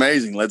sounds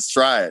amazing. Let's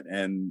try it.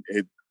 And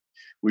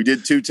we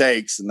did 2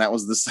 takes, and that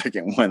was the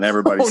second one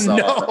everybody saw.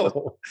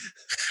 No.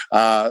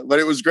 But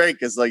it was great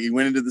because he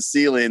went into the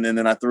ceiling, and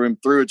then I threw him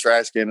through a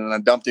trash can, and I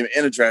dumped him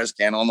in a trash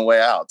can on the way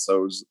out.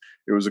 So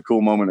it was a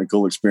cool moment, a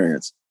cool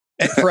experience.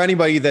 And for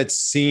anybody that's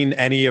seen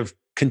any of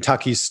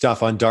Kentucky's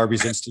stuff on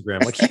Darby's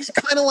Instagram, he's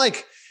kind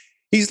of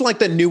he's like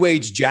the new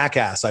age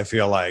Jackass, I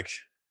feel like.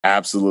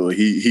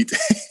 Absolutely.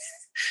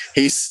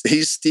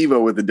 He's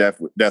Steve-O with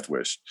the death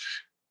wish.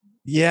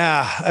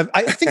 Yeah.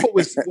 I think what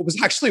was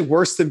actually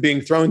worse than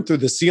being thrown through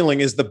the ceiling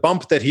is the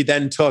bump that he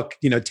then took,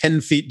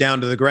 10 feet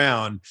down to the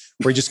ground,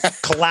 where he just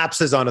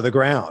collapses onto the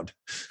ground.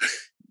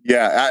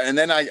 Yeah. And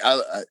then I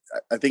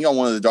think on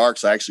one of the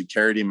darks, I actually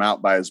carried him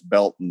out by his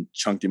belt and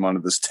chunked him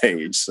onto the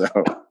stage. So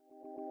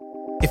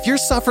if you're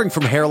suffering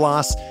from hair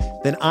loss,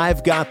 then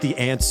I've got the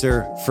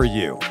answer for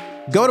you.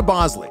 Go to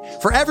Bosley.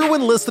 For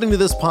everyone listening to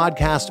this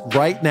podcast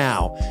right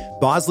now,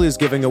 Bosley is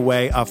giving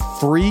away a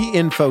free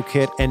info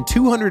kit and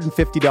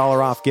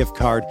 $250 off gift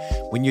card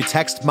when you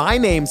text my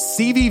name,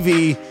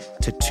 CVV,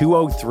 to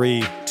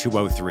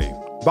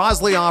 203-203.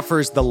 Bosley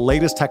offers the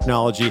latest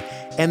technology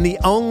and the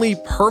only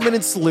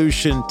permanent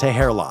solution to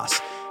hair loss.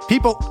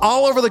 People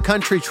all over the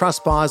country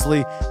trust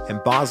Bosley,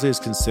 and Bosley is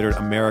considered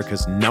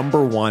America's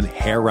 #1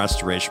 hair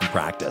restoration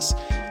practice.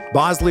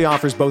 Bosley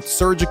offers both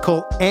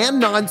surgical and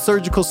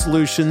non-surgical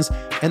solutions,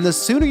 and the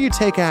sooner you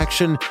take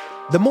action,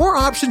 the more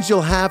options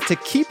you'll have to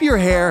keep your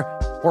hair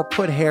or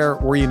put hair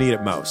where you need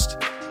it most.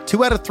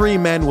 2 out of 3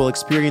 men will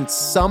experience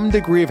some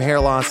degree of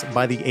hair loss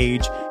by the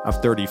age of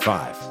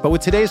 35. But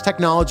with today's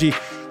technology,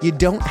 you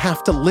don't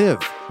have to live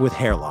with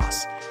hair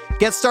loss.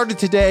 Get started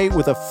today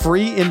with a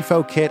free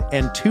info kit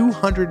and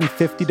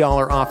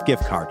 $250 off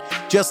gift card.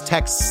 Just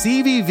text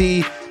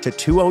CVV to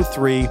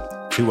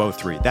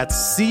 203-203. That's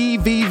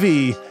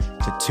CVV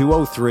to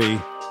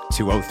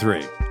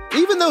 203-203.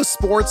 Even though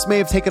sports may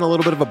have taken a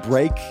little bit of a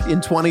break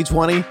in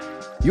 2020,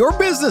 your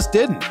business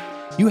didn't.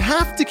 You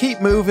have to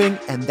keep moving,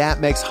 and that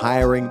makes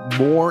hiring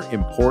more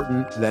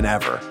important than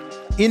ever.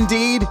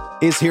 Indeed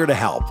is here to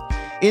help.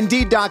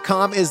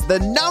 Indeed.com is the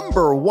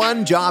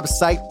 #1 job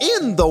site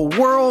in the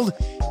world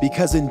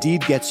because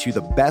Indeed gets you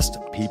the best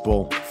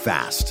people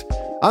fast.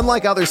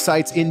 Unlike other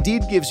sites,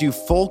 Indeed gives you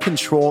full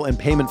control and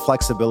payment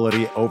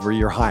flexibility over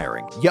your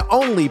hiring. You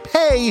only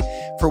pay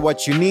for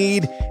what you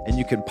need, and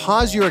you can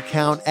pause your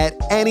account at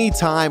any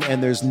time,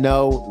 and there's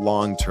no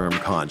long-term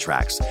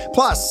contracts.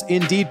 Plus,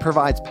 Indeed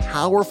provides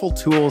powerful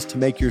tools to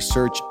make your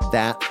search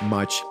that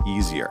much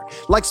easier.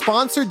 Like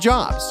sponsored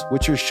jobs,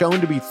 which are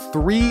shown to be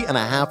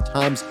 3.5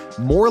 times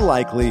more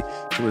likely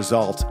to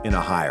result in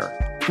a hire.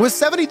 With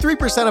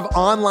 73% of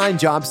online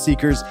job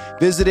seekers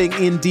visiting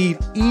Indeed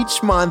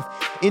each month,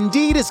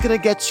 Indeed is going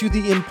to get you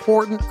the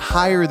important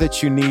hire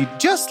that you need,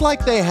 just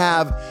like they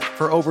have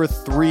for over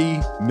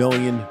 3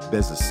 million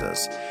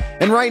businesses.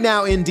 And right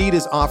now, Indeed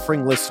is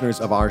offering listeners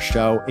of our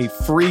show a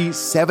free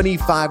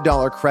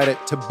 $75 credit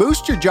to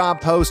boost your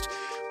job post,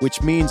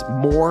 which means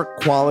more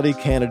quality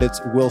candidates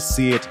will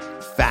see it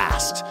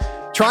fast.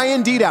 Try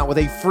Indeed out with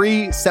a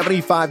free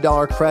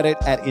 $75 credit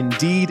at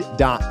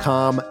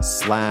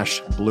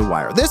Indeed.com/Blue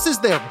Wire. This is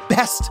their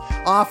best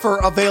offer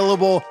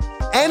available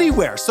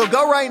anywhere. So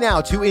go right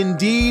now to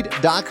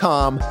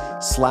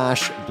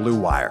Indeed.com/Blue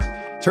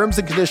Wire. Terms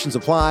and conditions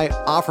apply.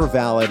 Offer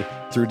valid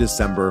through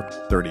December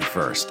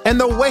 31st. And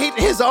the wait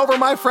is over,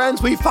 my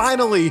friends. We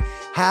finally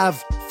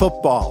have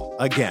football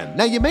again.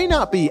 Now, you may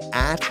not be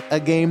at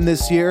a game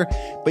this year,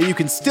 but you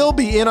can still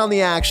be in on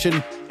the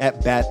action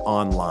at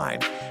BetOnline.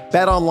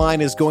 BetOnline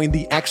is going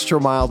the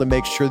extra mile to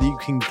make sure that you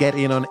can get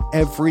in on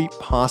every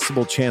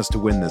possible chance to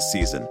win this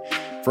season.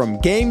 From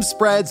game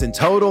spreads and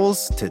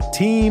totals to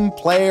team,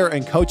 player,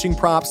 and coaching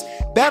props,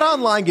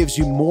 BetOnline gives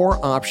you more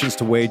options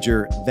to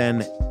wager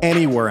than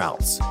anywhere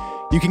else.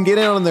 You can get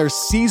in on their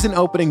season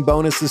opening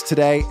bonuses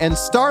today and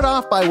start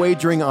off by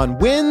wagering on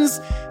wins,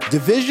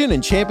 division,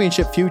 and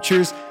championship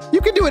futures. You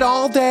can do it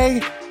all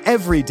day,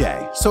 every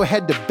day. So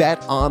head to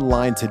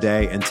BetOnline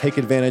today and take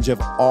advantage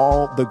of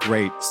all the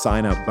great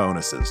sign-up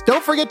bonuses.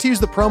 Don't forget to use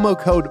the promo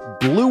code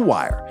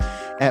BLUEWIRE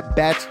at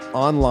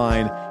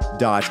betonline.ag.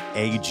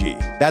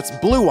 That's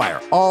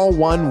BLUEWIRE, all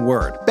one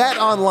word.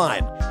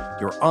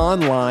 BetOnline, your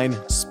online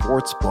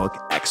sportsbook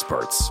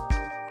experts.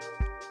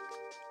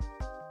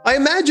 I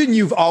imagine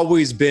you've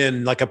always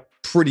been like a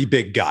pretty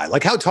big guy.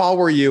 Like, how tall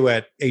were you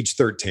at age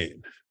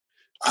 13?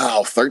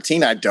 Oh,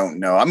 13, I don't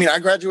know. I mean, I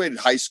graduated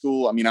high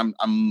school. I mean, I'm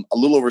a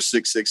little over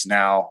 6'6"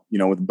 now,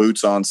 with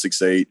boots on,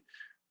 6'8".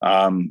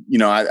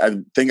 I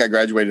think I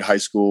graduated high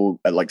school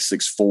at like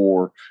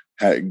 6'4",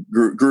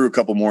 grew a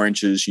couple more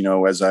inches,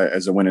 as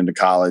I went into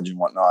college and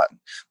whatnot.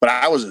 But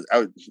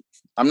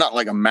I'm not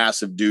like a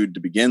massive dude to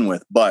begin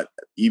with, but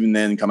even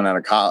then coming out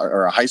of college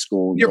or high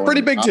school. You're a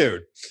pretty big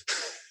dude.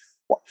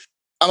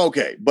 I'm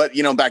okay. But,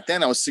 back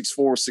then I was 6'4",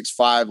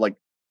 6'5", like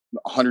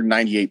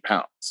 198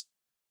 pounds.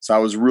 So I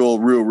was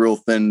real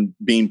thin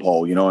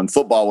beanpole, and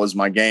football was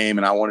my game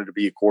and I wanted to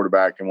be a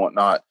quarterback and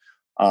whatnot.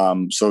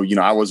 So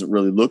I wasn't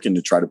really looking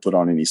to try to put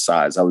on any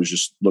size. I was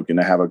just looking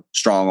to have a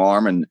strong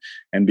arm and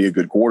be a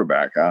good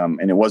quarterback.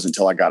 And it wasn't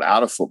until I got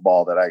out of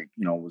football that I,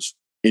 was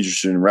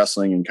interested in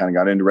wrestling and kind of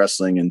got into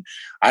wrestling. And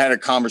I had a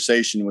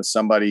conversation with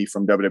somebody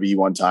from WWE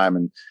one time,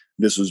 and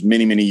this was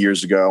many, many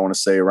years ago. I want to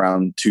say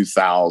around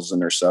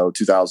 2000 or so,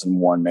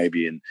 2001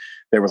 maybe. And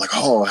they were like,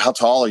 "Oh, how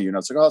tall are you?" And I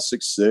was like, "Oh,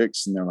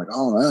 6'6". And they're like,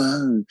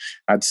 "Oh,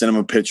 I'd send them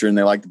a picture and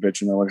they liked the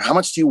picture. And they're like, "How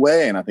much do you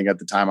weigh?" And I think at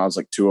the time I was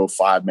like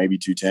 205, maybe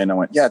 210. I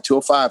went, "Yeah,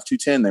 205,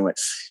 210. They went,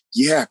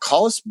 "Yeah,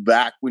 call us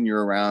back when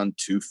you're around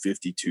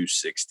 250,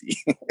 260.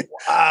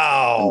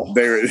 Wow.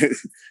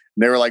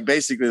 They were like,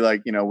 basically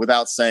like,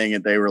 without saying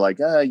it, they were like,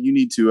 "You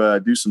need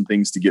to do some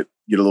things to get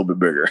a little bit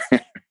bigger."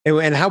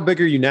 And how big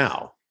are you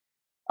now?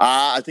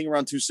 I think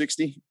around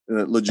 260,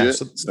 legit.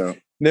 Absolutely. So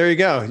there you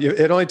go.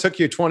 It only took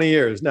you 20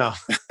 years. No.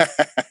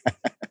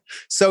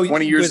 So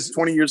 20 years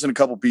and a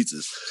couple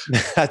pizzas.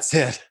 That's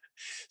it.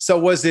 So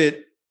was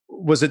it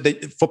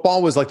that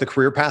football was like the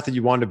career path that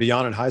you wanted to be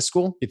on in high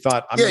school? You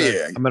thought, I'm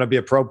going to be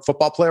a pro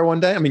football player one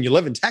day. I mean, you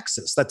live in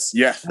Texas. That's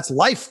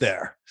life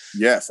there.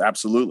 Yes,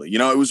 absolutely.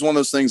 It was one of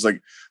those things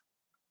like,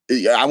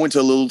 I went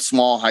to a little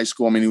small high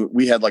school. I mean,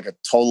 we had like a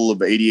total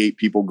of 88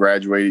 people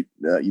graduate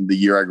the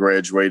year I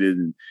graduated.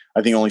 And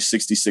I think only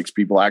 66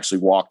 people actually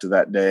walked to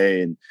that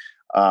day. And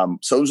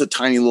so it was a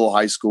tiny little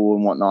high school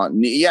and whatnot.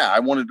 And I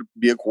wanted to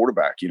be a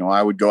quarterback.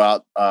 I would go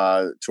out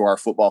to our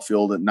football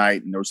field at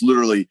night, and there was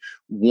literally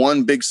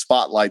one big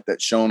spotlight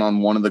that shone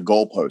on one of the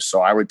goalposts.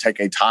 So I would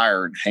take a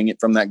tire and hang it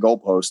from that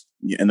goalpost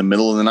in the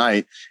middle of the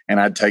night. And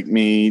I'd take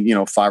me,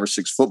 5 or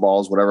 6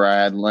 footballs, whatever I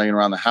had laying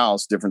around the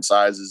house, different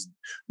sizes,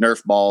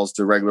 Nerf balls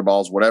to regular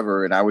balls,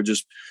 whatever. And I would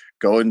just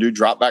go and do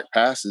drop back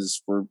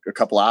passes for a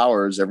couple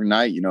hours every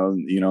night,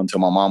 until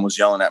my mom was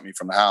yelling at me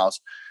from the house.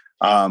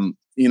 And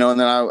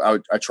then I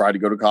tried to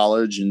go to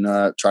college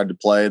and tried to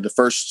play. The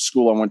first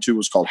school I went to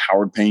was called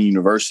Howard Payne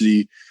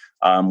University.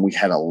 We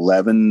had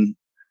 11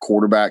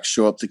 quarterbacks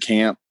show up to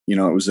camp. It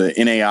was an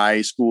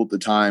NAIA school at the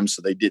time,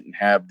 so they didn't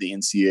have the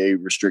NCAA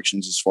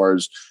restrictions as far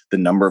as the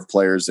number of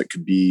players that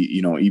could be,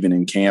 even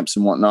in camps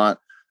and whatnot.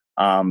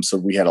 So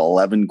we had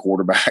 11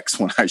 quarterbacks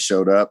when I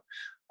showed up.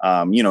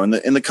 And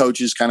the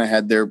coaches kind of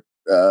had their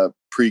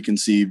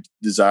preconceived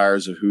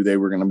desires of who they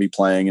were going to be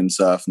playing and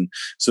stuff. And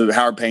so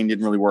Howard Payne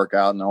didn't really work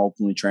out, and I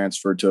ultimately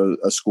transferred to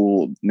a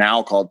school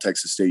now called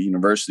Texas State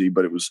University,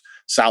 but it was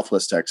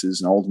Southwest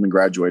Texas, and I ultimately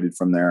graduated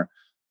from there.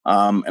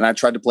 And I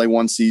tried to play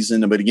one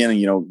season, but again,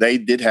 they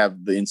did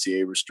have the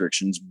NCAA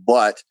restrictions,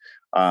 but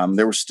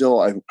there were still,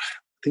 I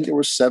think there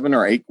were 7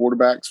 or 8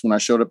 quarterbacks when I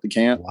showed up to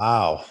camp.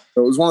 Wow.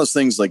 So it was one of those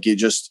things like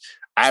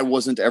I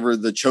wasn't ever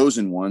the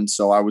chosen one.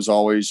 So I was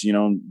always,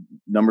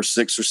 number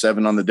 6 or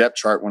 7 on the depth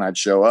chart when I'd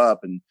show up,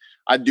 and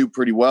I'd do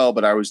pretty well,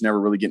 but I was never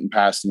really getting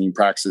past any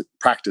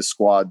practice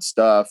squad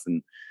stuff,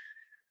 and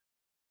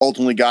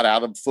ultimately got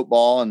out of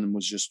football and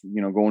was just,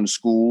 going to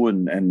school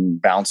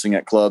and bouncing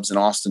at clubs in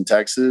Austin,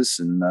 Texas.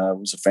 And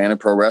was a fan of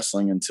pro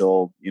wrestling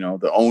until,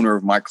 the owner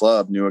of my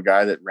club knew a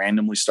guy that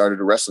randomly started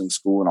a wrestling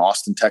school in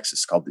Austin,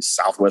 Texas called the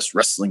Southwest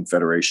Wrestling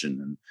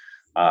Federation.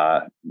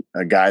 And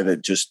a guy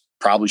that just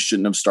probably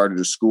shouldn't have started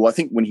a school. I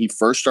think when he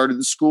first started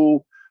the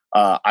school,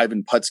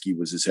 Ivan Putski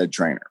was his head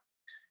trainer,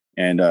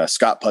 and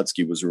Scott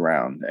Putski was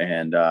around,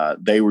 and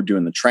they were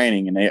doing the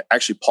training, and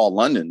Paul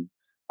London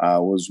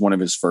was one of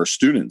his first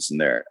students in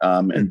there.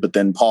 But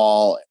then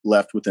Paul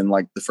left within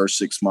like the first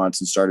 6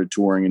 months and started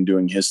touring and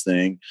doing his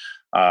thing.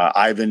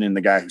 Ivan and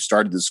the guy who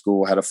started the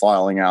school had a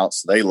falling out,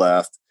 so they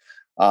left.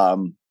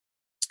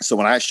 So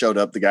when I showed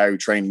up, the guy who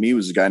trained me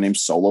was a guy named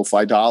Solo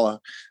Faidala,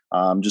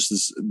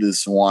 just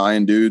this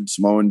Hawaiian dude,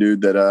 Samoan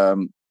dude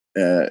that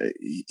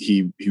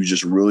he was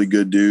just a really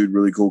good dude,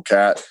 really cool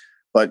cat.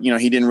 But,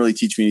 he didn't really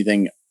teach me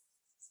anything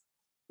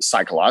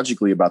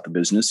psychologically about the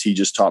business. He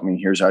just taught me,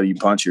 here's how you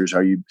punch, here's how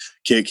you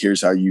kick,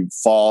 here's how you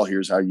fall,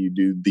 here's how you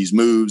do these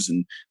moves.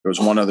 And there was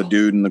one other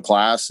dude in the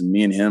class, and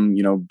me and him,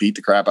 beat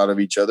the crap out of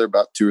each other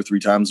about 2 or 3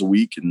 times a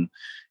week. And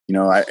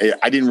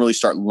I didn't really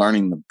start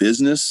learning the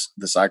business,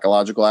 the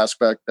psychological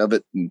aspect of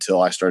it,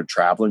 until I started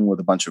traveling with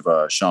a bunch of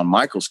Shawn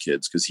Michaels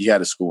kids, because he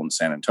had a school in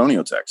San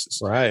Antonio, Texas.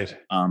 Right.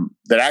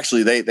 That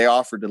actually they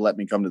offered to let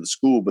me come to the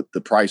school, but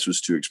the price was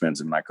too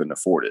expensive and I couldn't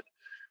afford it.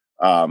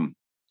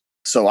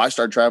 So I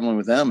started traveling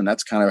with them, and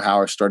that's kind of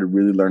how I started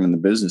really learning the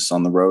business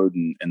on the road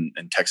and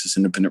Texas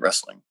independent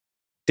wrestling.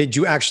 Did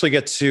you actually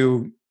get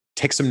to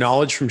take some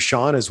knowledge from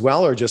Shawn as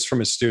well, or just from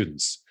his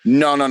students?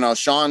 No.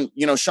 Shawn,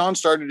 Shawn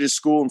started his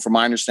school, and from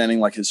my understanding,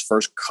 like his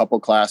first couple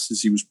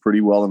classes, he was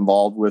pretty well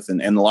involved with. And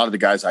a lot of the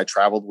guys I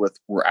traveled with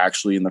were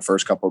actually in the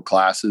first couple of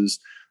classes.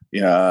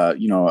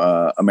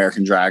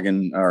 American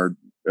Dragon or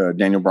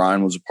Daniel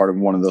Bryan was a part of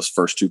one of those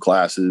first 2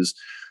 classes.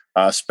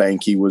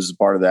 Spanky was a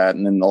part of that.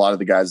 And then a lot of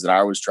the guys that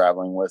I was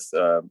traveling with,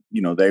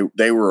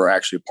 they were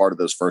actually a part of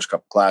those first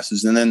couple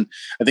classes. And then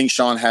I think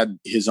Shawn had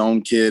his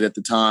own kid at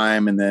the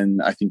time. And then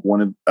I think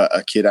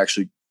a kid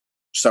actually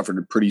suffered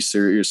a pretty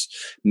serious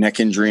neck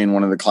injury in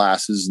one of the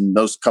classes. And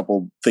those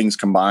couple things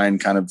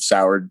combined kind of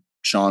soured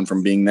Shawn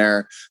from being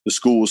there. The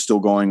school was still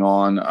going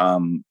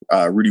on.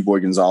 Rudy Boy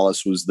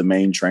Gonzalez was the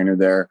main trainer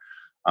there.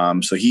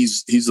 So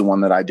he's the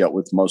one that I dealt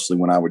with mostly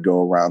when I would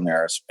go around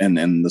there,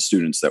 and the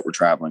students that were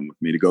traveling with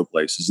me to go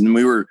places. And then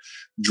we were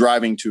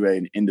driving to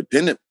an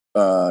independent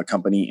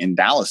company in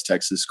Dallas,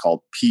 Texas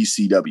called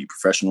PCW,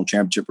 Professional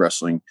Championship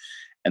Wrestling.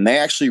 And they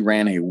actually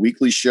ran a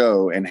weekly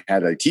show and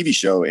had a TV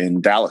show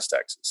in Dallas,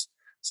 Texas.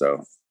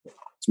 So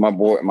it's my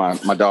boy,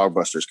 my dog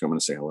Buster's coming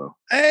to say hello.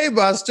 Hey,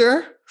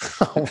 Buster.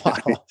 Oh,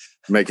 wow.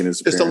 Making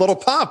his appearance. Just a little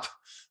pup.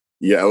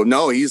 Yeah.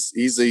 No, he's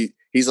a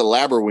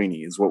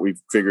Labberweenie is what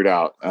we've figured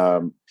out.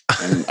 And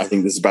I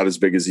think this is about as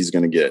big as he's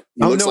going to get.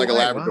 He looks like a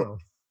Labrador. Wow.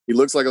 He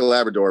looks like a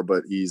Labrador,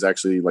 but he's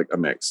actually like a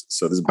mix.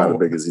 So this is about as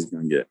big as he's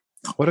going to get.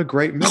 What a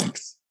great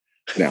mix.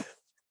 Yeah.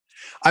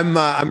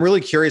 I'm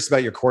really curious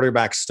about your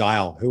quarterback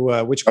style.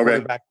 Which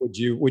quarterback would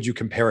you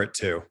compare it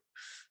to?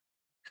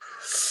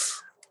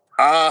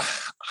 I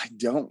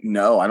don't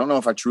know. I don't know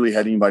if I truly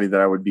had anybody that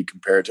I would be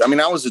compared to. I mean,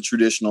 I was a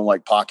traditional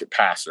like pocket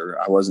passer.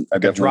 I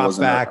definitely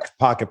wasn't back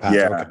pocket passer.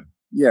 Yeah. Okay.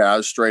 Yeah, I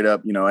was straight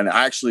up, and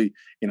I actually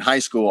in high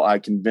school, I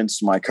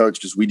convinced my coach,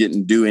 because we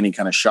didn't do any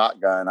kind of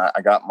shotgun.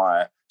 I got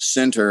my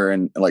center,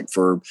 and like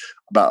for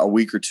about a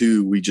week or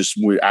 2,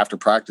 after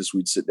practice,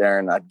 we'd sit there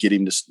and I'd get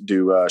him to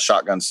do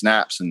shotgun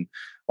snaps. And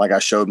like I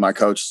showed my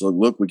coach, so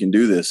look, we can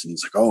do this. And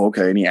he's like, oh,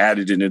 okay. And he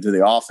added it into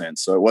the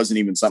offense. So it wasn't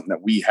even something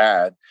that we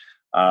had.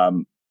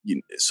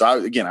 So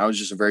I was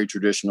just a very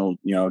traditional,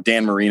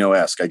 Dan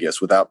Marino-esque, I guess,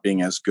 without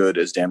being as good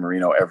as Dan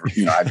Marino ever.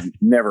 I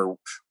never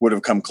would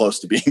have come close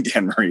to being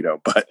Dan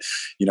Marino, but,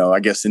 I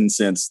guess in the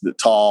sense that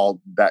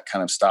tall, that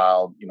kind of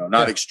style,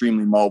 not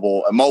extremely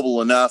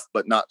mobile enough,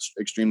 but not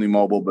extremely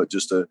mobile, but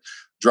just a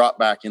drop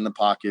back in the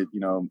pocket,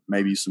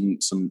 maybe some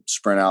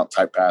sprint out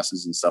type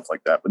passes and stuff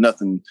like that, but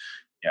nothing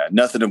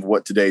of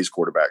what today's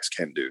quarterbacks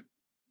can do.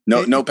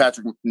 No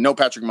Patrick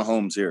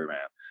Mahomes here, man.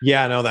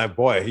 Yeah, no, that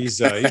boy,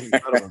 he's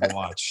incredible to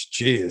watch.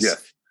 Jeez.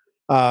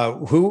 Yeah.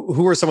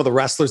 Who were some of the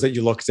wrestlers that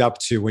you looked up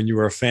to when you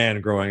were a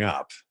fan growing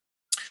up?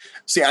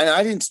 See,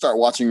 I didn't start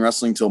watching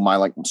wrestling until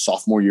my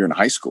sophomore year in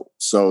high school.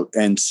 So,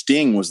 and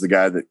Sting was the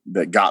guy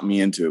that got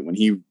me into it when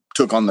he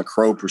took on the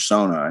Crow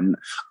persona. And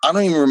I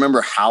don't even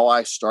remember how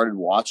I started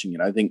watching it.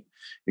 I think,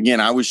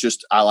 again, I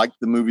liked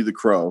the movie The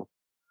Crow.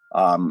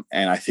 And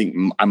I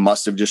think I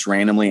must have just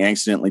randomly,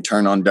 accidentally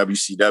turned on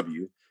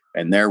WCW.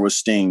 And there was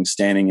Sting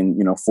standing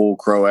in, full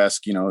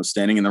Crow-esque,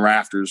 standing in the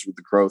rafters with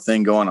the Crow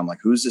thing going. I'm like,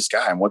 who's this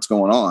guy and what's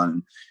going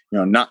on?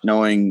 And, not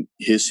knowing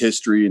his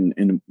history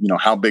and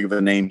how big of a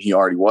name he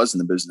already was in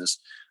the business.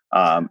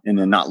 And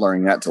then not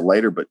learning that till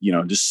later, but,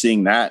 just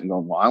seeing that and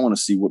going, well, I want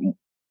to see what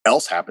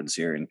else happens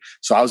here. And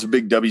so I was a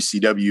big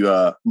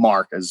WCW,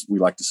 Mark, as we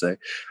like to say,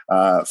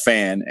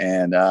 fan.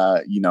 And,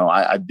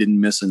 I didn't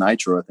miss a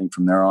Nitro, I think,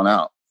 from there on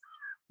out.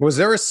 Was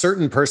there a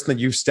certain person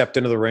that you've stepped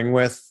into the ring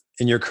with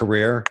in your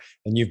career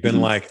and you've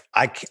been like,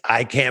 I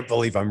can't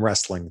believe I'm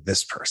wrestling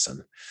this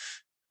person?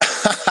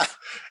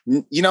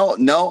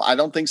 No, I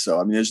don't think so.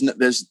 I mean,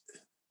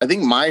 I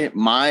think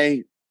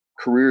my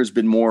career has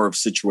been more of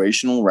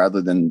situational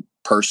rather than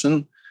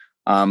person.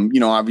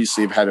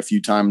 Obviously I've had a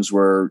few times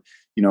where,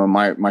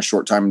 my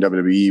short time in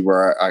WWE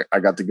where I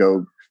got to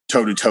go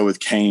toe to toe with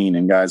Kane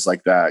and guys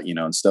like that,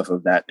 and stuff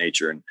of that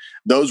nature. And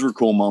those were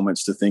cool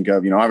moments to think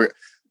of,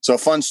 So a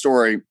fun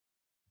story,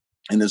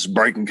 and this is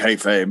breaking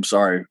kayfabe.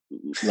 Sorry,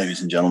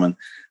 ladies and gentlemen.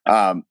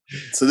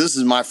 So this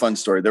is my fun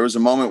story. There was a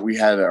moment we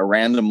had a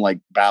random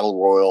battle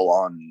royal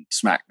on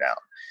SmackDown,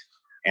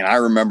 And I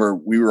remember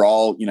we were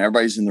all,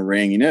 everybody's in the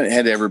ring, it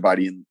had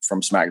everybody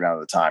from SmackDown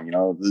at the time,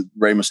 the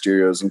Rey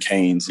Mysterios and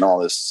Kanes and all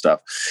this stuff.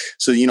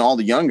 So, all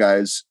the young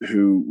guys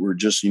who were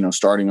just,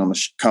 starting on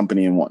the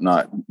company and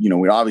whatnot,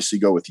 we obviously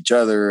go with each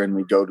other and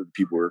we go to the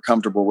people we were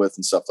comfortable with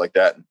and stuff like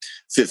that. And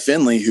Fit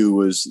Finley, who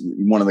was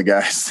one of the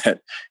guys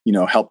that,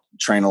 helped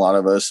train a lot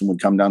of us and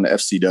would come down to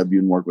FCW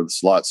and work with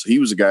us a lot. So he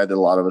was a guy that a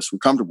lot of us were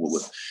comfortable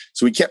with.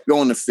 So we kept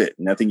going to Fit.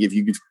 And I think if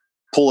you could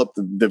pull up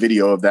the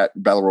video of that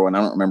Battle Royal, and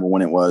I don't remember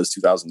when it was,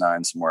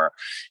 2009 somewhere,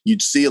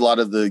 you'd see a lot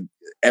of the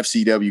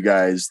FCW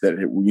guys that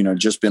had,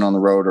 just been on the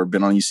road or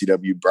been on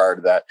ECW prior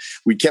to that.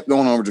 We kept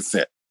going over to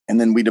Fit, and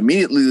then we'd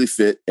immediately leave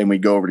Fit and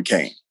we'd go over to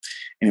Kane.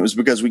 And it was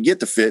because we get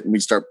to Fit and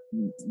we'd start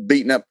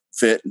beating up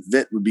Fit, and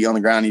Fit would be on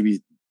the ground, he'd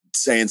be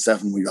saying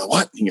stuff, and we go,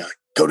 what? And you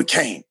go to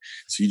Kane.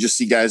 So you just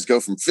see guys go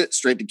from Fit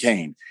straight to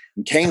Kane.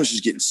 And Kane was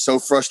just getting so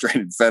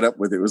frustrated and fed up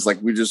with it. It was like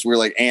we're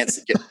like ants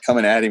that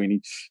coming at him, and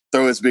he'd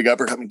throw his big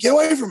uppercut and get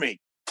away from me.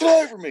 Get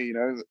away from me.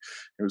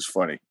 It was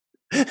funny.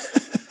 In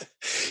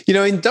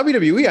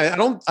WWE,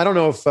 I don't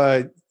know if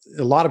a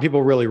lot of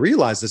people really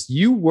realize this.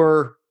 You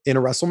were in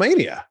a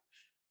WrestleMania.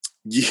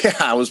 Yeah,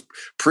 I was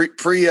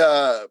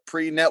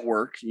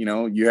pre-network.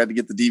 You had to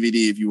get the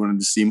DVD if you wanted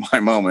to see my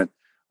moment.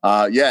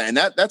 And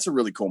that's a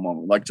really cool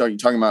moment. Like talking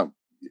about,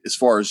 as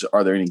far as,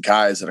 are there any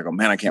guys that I go,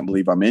 man, I can't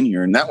believe I'm in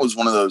here? And that was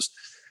one of those,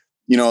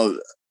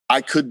 I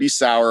could be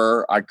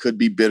sour, I could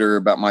be bitter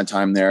about my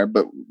time there,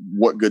 but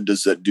what good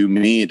does that do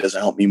me? It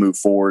doesn't help me move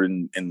forward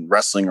in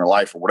wrestling or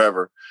life or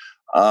whatever.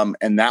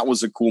 And that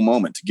was a cool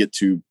moment to get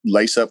to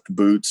lace up the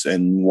boots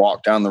and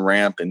walk down the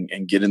ramp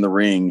and get in the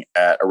ring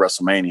at a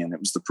WrestleMania. And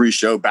it was the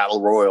pre-show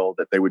Battle Royal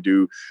that they would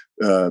do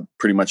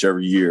pretty much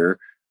every year.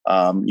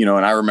 And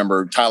I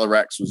remember Tyler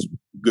Rex was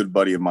a good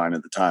buddy of mine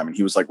at the time, and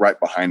he was like right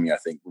behind me, I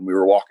think, when we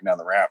were walking down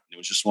the ramp. It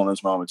was just one of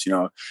those moments,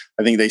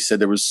 I think they said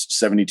there was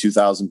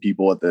 72,000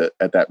 people at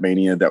that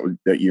Mania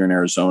that year in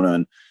Arizona.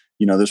 And,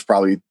 there's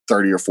probably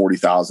 30 or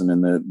 40,000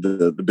 in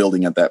the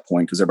building at that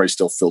point, because everybody's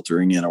still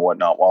filtering in or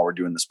whatnot while we're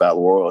doing this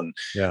Battle Royal. And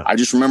I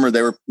just remember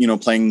they were,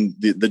 playing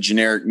the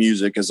generic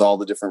music as all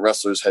the different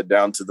wrestlers head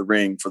down to the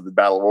ring for the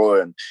Battle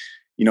Royal. And,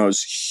 it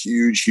was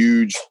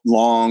huge,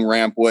 long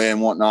rampway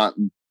and whatnot.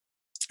 And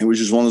it was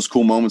just one of those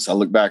cool moments. I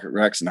look back at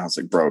Rex and I was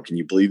like, bro, can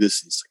you believe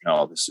this? And it's like,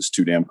 oh, this is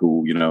too damn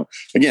cool.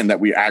 Again, that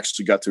we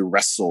actually got to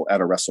wrestle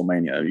at a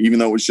WrestleMania, even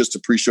though it was just a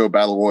pre-show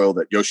Battle Royal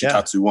that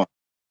Yoshitatsu won.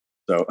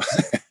 So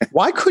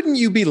why couldn't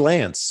you be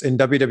Lance in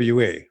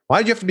WWE? Why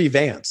did you have to be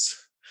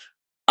Vance?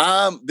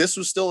 This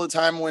was still a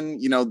time when,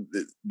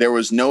 there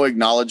was no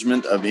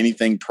acknowledgement of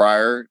anything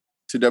prior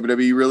to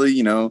WWE,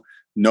 really.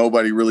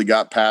 Nobody really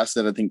got past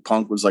that. I think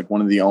Punk was like one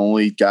of the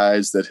only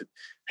guys that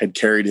had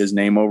carried his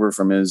name over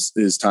from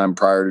his time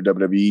prior to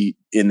WWE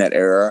in that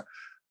era.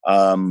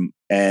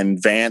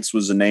 And Vance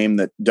was a name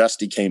that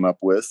Dusty came up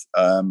with.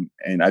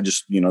 And I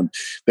just,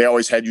 they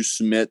always had you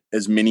submit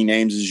as many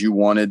names as you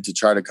wanted to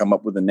try to come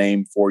up with a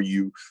name for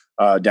you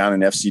down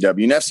in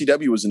FCW. And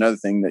FCW was another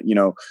thing that,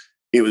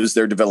 it was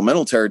their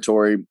developmental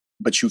territory,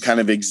 but you kind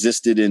of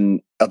existed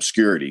in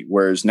obscurity.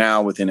 Whereas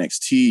now with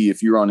NXT,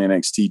 if you're on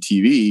NXT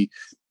TV,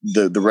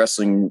 the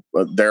wrestling,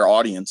 their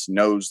audience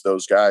knows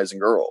those guys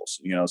and girls,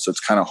 so it's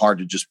kind of hard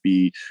to just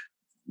be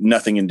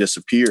nothing and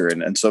disappear.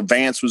 And so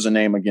Vance was a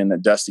name, again,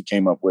 that Dusty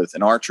came up with.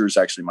 And Archer is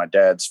actually my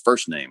dad's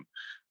first name.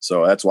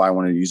 So that's why I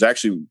wanted to use.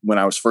 Actually, when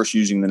I was first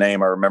using the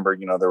name, I remember,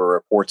 there were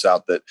reports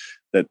out that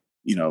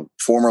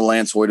former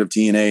Lance Hoyt of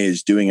TNA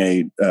is doing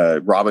a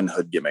Robin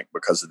Hood gimmick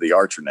because of the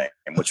Archer name,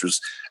 which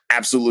was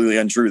absolutely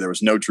untrue. There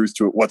was no truth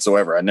to it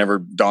whatsoever. I never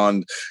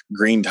donned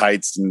green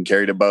tights and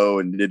carried a bow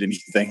and did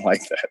anything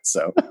like that.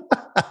 So,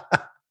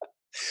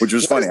 which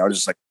was funny. I was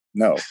just like,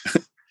 no.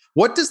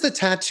 What does the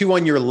tattoo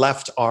on your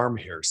left arm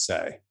here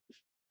say?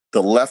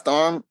 The left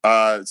arm,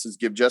 it says,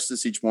 give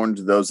justice each morning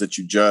to those that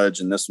you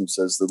judge. And this one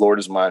says, the Lord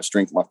is my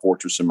strength, my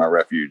fortress, and my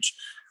refuge.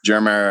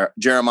 Jeremiah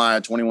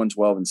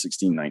 21:12 and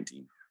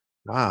 16:19.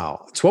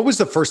 Wow. So what was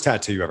the first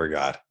tattoo you ever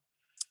got?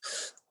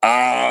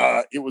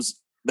 There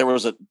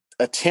was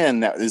a 10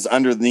 that is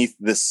underneath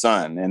this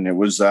sun. And it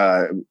was,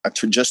 I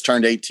just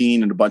turned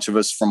 18, and a bunch of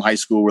us from high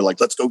school were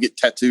like, let's go get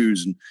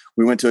tattoos. And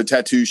we went to a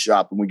tattoo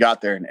shop, and we got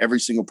there, and every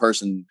single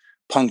person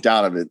punked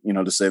out of it,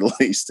 to say the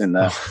least. And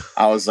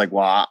I was like,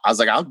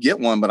 I'll get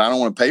one, but I don't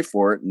want to pay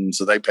for it. And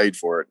so they paid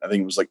for it. I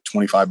think it was like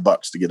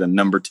 $25 to get a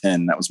number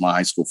 10. That was my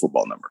high school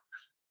football number.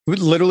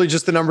 Literally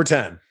just the number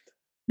 10.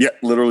 Yeah,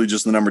 literally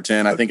just the number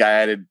 10. I think I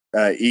added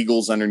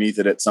Eagles underneath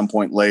it at some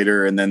point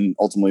later, and then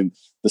ultimately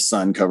the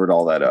sun covered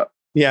all that up.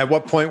 Yeah, at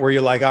what point were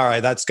you like, all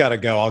right, that's got to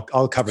go.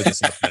 I'll cover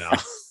this up now.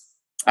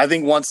 I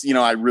think once,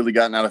 I really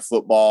gotten out of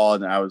football,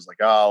 and I was like,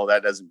 oh,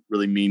 that doesn't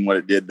really mean what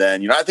it did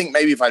then. I think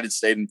maybe if I had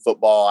stayed in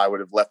football, I would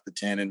have left the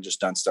 10 and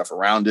just done stuff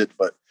around it.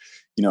 But,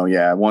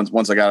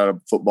 once I got out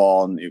of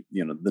football, and,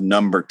 the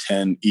number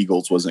 10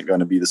 Eagles wasn't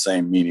going to be the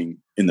same meaning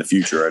in the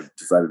future, I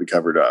decided to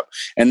cover it up.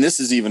 And this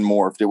is even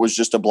morphed. It was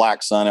just a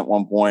black sun at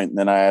one point, and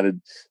then I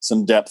added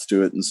some depth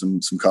to it and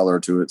some color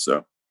to it.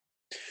 So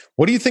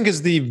What do you think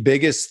is the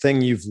biggest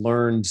thing you've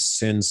learned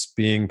since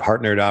being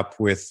partnered up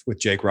with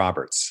Jake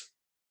Roberts?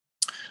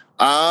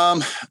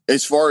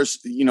 As far as,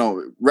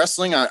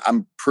 wrestling, I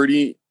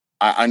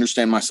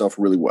understand myself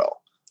really well.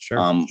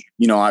 Sure.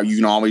 You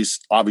can always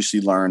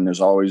obviously learn.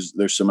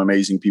 There's some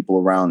amazing people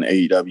around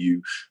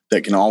AEW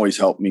that can always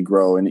help me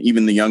grow. And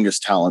even the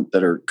youngest talent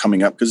that are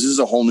coming up, because this is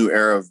a whole new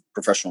era of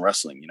professional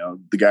wrestling.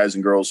 The guys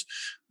and girls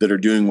that are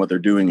doing what they're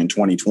doing in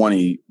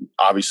 2020,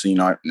 obviously,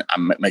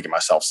 I'm making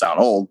myself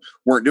sound old,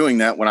 weren't doing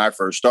that when I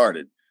first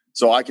started.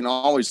 So I can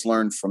always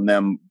learn from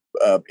them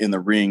in the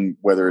ring,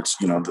 whether it's,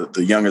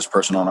 the youngest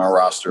person on our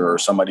roster or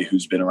somebody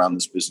who's been around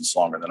this business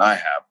longer than I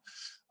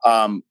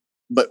have.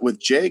 But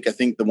with Jake, I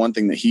think the one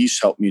thing that he's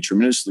helped me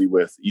tremendously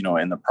with,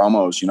 in the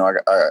promos,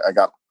 I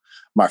got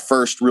my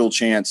first real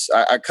chance.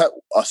 I cut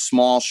a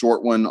small,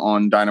 short one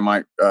on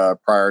Dynamite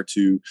prior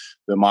to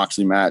the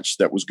Moxley match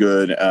that was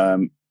good.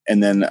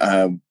 And then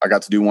I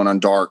got to do one on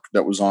Dark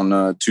that was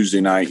on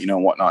Tuesday night,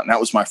 whatnot. And that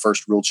was my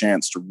first real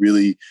chance to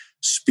really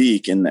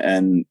speak.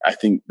 And I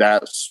think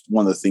that's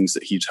one of the things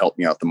that he's helped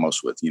me out the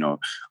most with,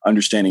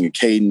 understanding a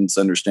cadence,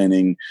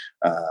 understanding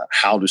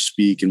how to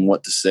speak and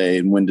what to say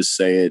and when to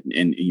say it,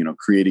 and,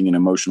 creating an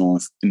emotional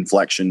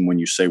inflection when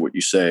you say what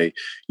you say,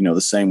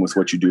 the same with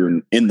what you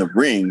do in the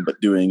ring,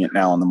 but doing it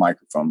now on the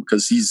microphone,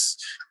 because he's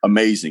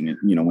amazing. And,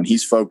 when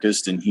he's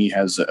focused and he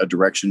has a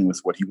direction with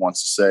what he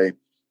wants to say,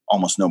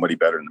 almost nobody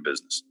better in the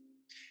business.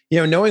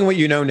 Knowing what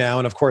you know now,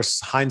 and of course,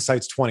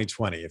 hindsight's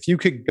 2020. If you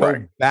could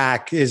go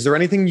back, is there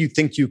anything you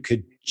think you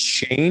could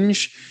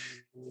change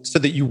so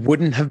that you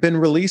wouldn't have been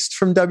released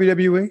from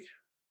WWE?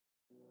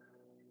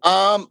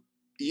 I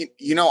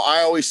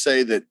always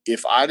say that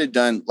if I'd have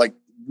done like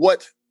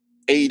what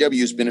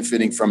AEW is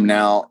benefiting from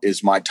now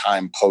is my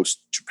time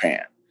post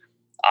Japan.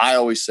 I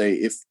always say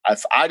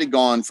if I'd have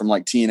gone from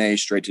like TNA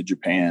straight to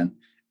Japan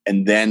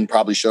and then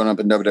probably showing up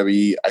in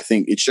WWE, I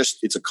think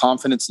it's a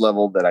confidence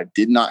level that I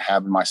did not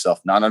have in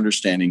myself, not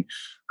understanding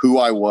who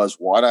I was,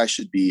 what I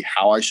should be,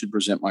 how I should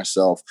present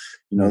myself,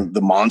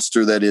 the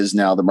monster that is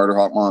now the Murder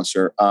Hawk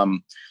Monster.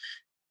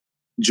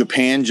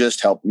 Japan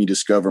just helped me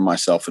discover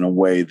myself in a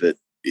way that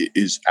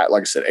is,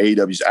 like I said,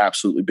 AEW is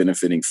absolutely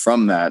benefiting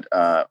from that.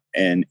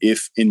 And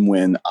if and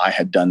when I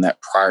had done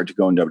that prior to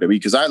going to WWE,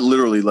 because I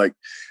literally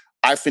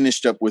I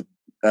finished up with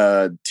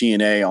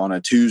TNA on a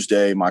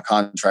Tuesday. My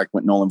contract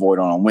went null and void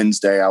on a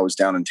Wednesday. I was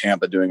down in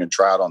Tampa doing a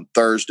tryout on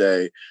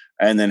Thursday,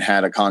 and then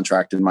had a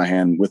contract in my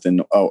hand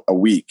within a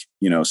week.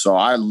 So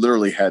I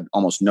literally had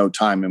almost no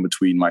time in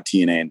between my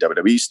TNA and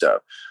WWE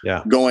stuff.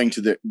 Yeah, going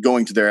to their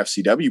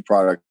FCW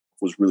product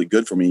was really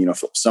good for me.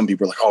 Some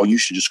people are like, "Oh, you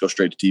should just go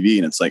straight to TV,"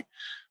 and it's like,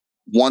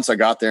 once I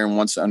got there and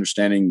once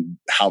understanding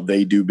how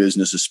they do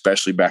business,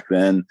 especially back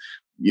then,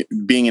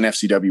 being in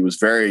FCW was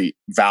very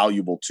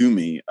valuable to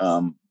me.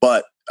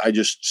 But I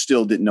just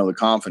still didn't know the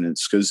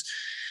confidence because,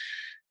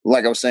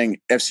 like I was saying,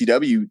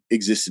 FCW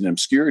existed in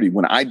obscurity.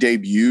 When I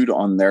debuted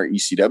on their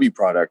ECW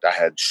product, I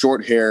had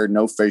short hair,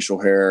 no facial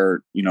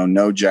hair,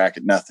 no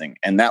jacket, nothing.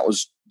 And that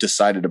was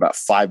decided about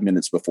 5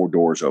 minutes before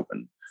doors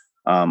opened.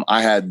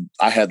 I had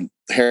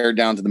hair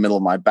down to the middle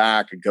of my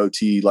back, a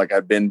goatee like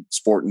I'd been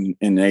sporting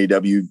in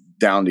AEW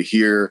down to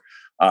here.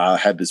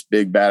 Had this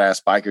big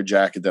badass biker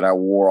jacket that I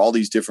wore, all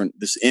these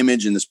this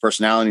image and this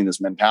personality and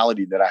this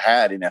mentality that I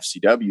had in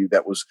FCW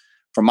that was,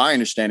 from my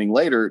understanding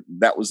later,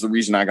 that was the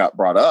reason I got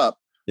brought up.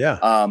 Yeah.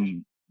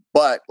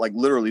 But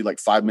literally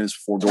 5 minutes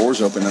before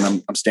doors open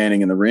and I'm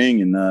standing in the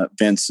ring and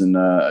Vince and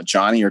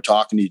Johnny are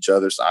talking to each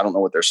other. So I don't know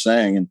what they're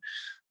saying. And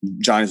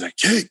Johnny's like,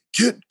 "Hey,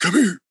 kid, come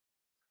here."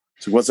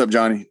 So, "What's up,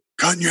 Johnny?"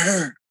 "Cutting your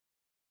hair."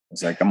 I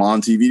was like, "I'm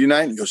on TV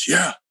tonight?" And he goes,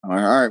 "Yeah." I'm like,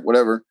 "All right,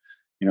 whatever."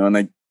 And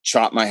they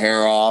chopped my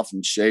hair off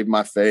and shaved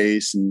my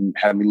face and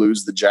had me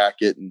lose the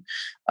jacket. And,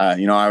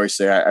 I always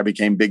say I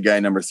became big guy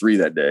number 3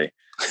 that day,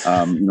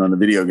 in the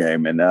video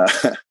game. And,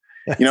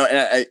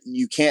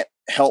 you can't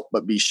help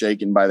but be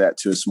shaken by that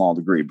to a small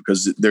degree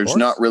because there's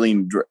not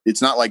really,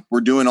 it's not like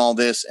we're doing all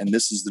this and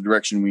this is the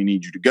direction we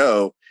need you to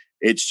go.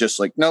 It's just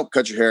like, nope,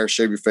 cut your hair,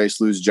 shave your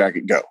face, lose the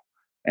jacket, go.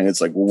 And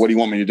it's like, well, what do you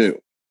want me to do?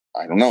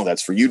 I don't know.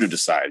 That's for you to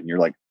decide. And you're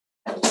like,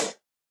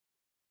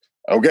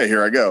 okay,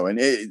 here I go. And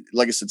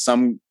like I said,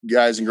 some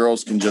guys and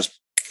girls can just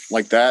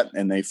like that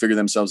and they figure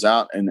themselves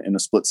out in a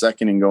split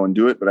second and go and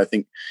do it. But I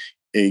think,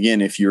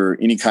 again, if you're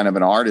any kind of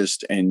an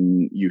artist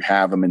and you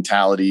have a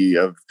mentality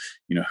of,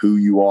 who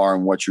you are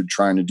and what you're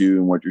trying to do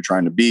and what you're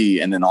trying to be,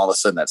 and then all of a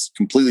sudden that's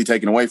completely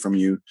taken away from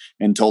you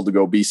and told to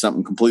go be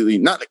something completely,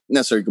 not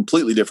necessarily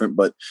completely different,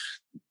 but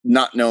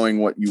not knowing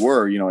what you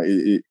were,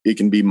 it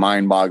can be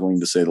mind boggling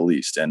to say the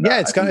least. And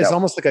yeah, it's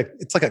almost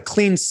like a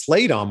clean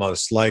slate,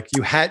 almost like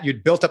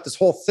you'd built up this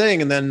whole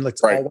thing and then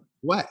it's all went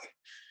away.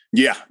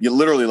 Yeah. You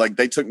literally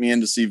they took me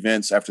in to see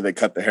Vince after they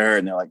cut the hair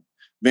and they're like,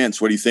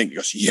 "Vince, what do you think?" He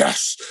goes,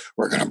 "Yes,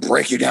 we're going to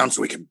break you down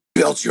so we can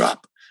build you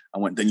up." I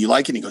went, "Then you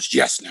like it?" And he goes,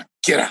 "Yes, now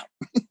get out."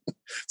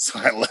 So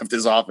I left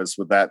his office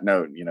with that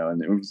note,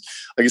 and it was,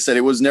 like I said,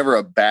 it was never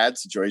a bad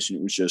situation.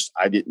 It was just,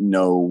 I didn't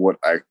know what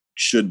I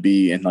should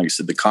be. And like I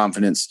said, the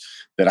confidence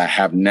that I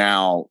have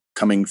now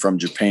coming from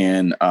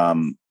Japan,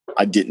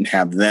 I didn't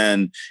have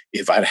then.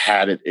 If I'd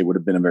had it, it would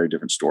have been a very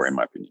different story, in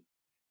my opinion.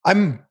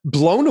 I'm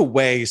blown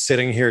away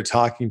sitting here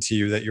talking to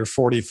you that you're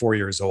 44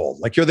 years old.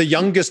 Like you're the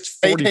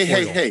youngest 44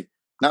 Hey.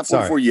 Not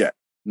 44 yet.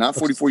 Not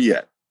 44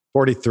 yet.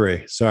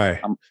 43. Sorry.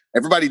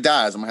 Everybody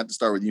dies. I'm going to have to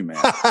start with you, man.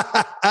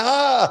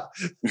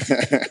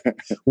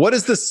 What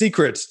is the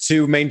secret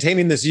to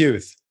maintaining this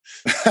youth?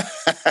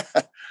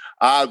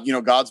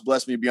 God's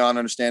blessed me beyond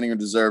understanding or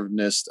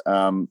deservedness.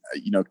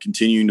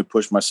 Continuing to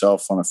push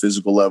myself on a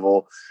physical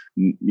level,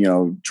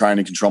 trying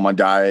to control my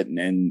diet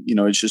and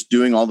it's just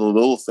doing all the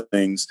little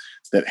things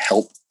that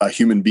help a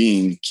human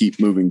being keep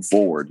moving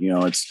forward.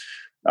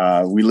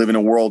 We live in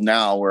a world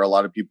now where a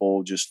lot of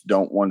people just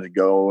don't want to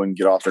go and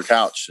get off their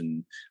couch.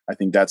 And I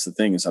think that's the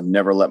thing is I've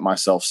never let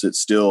myself sit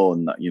still.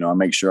 And, I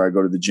make sure I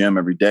go to the gym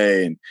every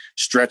day, and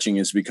stretching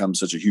has become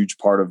such a huge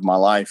part of my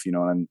life,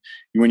 and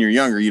when you're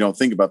younger, you don't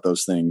think about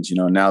those things,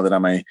 now that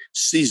I'm a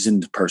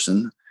seasoned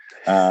person,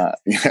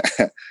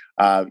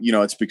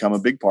 it's become a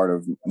big part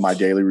of my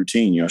daily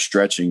routine,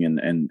 stretching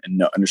and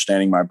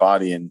understanding my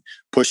body and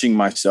pushing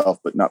myself,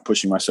 but not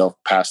pushing myself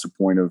past the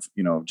point of,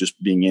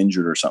 just being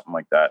injured or something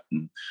like that.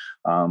 And,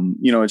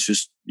 it's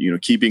just,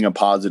 keeping a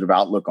positive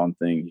outlook on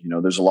things.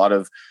 There's a lot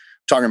of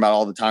talking about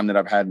all the time that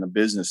I've had in the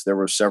business. There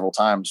were several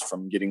times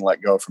from getting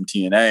let go from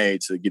TNA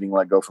to getting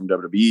let go from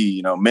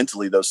WWE,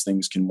 mentally those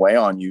things can weigh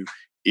on you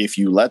if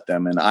you let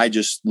them. And I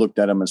just looked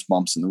at them as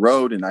bumps in the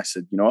road. And I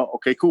said,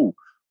 okay, cool.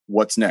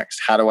 What's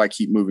next? How do I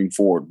keep moving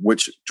forward?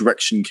 Which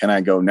direction can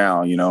I go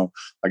now?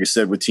 Like I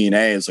said, with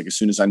TNA, it's like as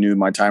soon as I knew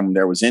my time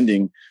there was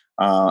ending,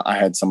 I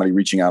had somebody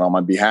reaching out on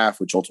my behalf,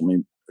 which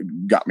ultimately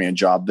got me a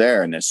job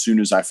there. And as soon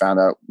as I found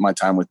out my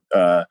time with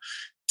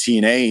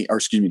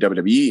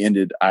WWE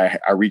ended,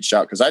 I reached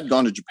out because I'd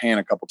gone to Japan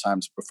a couple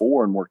times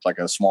before and worked like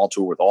a small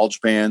tour with All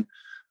Japan,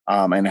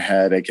 and I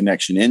had a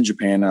connection in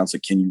Japan. And I was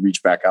like, can you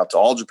reach back out to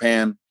All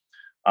Japan?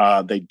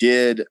 They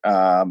did.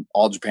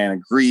 All Japan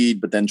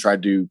agreed, but then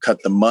tried to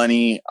cut the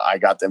money. I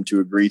got them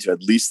to agree to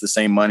at least the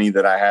same money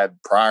that I had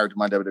prior to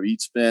my WWE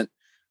spent.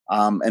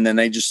 And then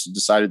they just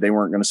decided they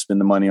weren't going to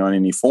spend the money on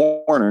any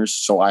foreigners.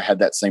 So I had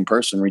that same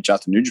person reach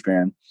out to New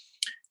Japan.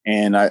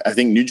 And I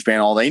think New Japan,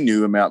 all they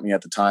knew about me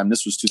at the time,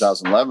 this was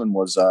 2011,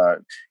 was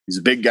he's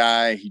a big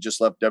guy. He just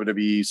left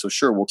WWE. So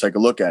sure, we'll take a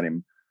look at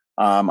him.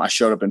 I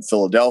showed up in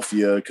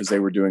Philadelphia because they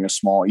were doing a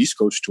small East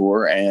Coast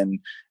tour. And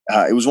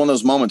it was one of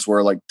those moments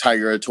where like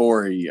Tiger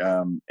Hattori,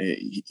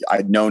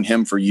 I'd known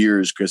him for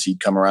years because he'd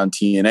come around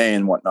TNA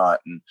and whatnot.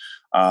 And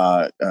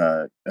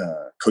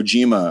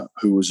Kojima,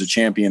 who was a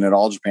champion at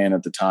All Japan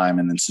at the time.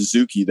 And then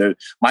Suzuki.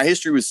 My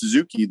history with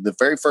Suzuki, the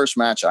very first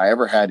match I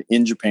ever had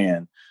in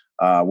Japan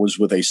was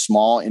with a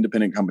small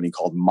independent company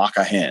called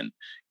Makahen.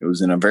 It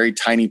was in a very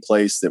tiny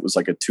place that was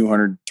like a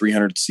 200,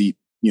 300 seat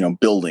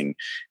building.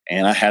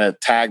 And I had a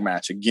tag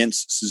match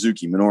against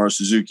Suzuki, Minoru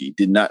Suzuki.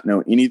 Did not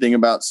know anything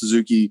about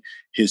Suzuki,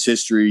 his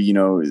history,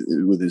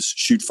 with his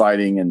shoot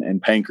fighting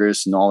and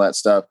pancreas and all that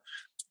stuff.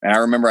 And I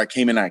remember I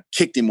came in, I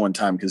kicked him one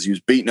time because he was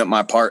beating up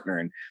my partner,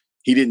 and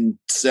he didn't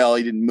sell,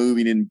 he didn't move,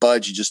 he didn't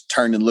budge. He just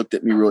turned and looked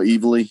at me real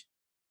evilly.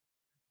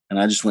 And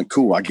I just went,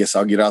 cool, I guess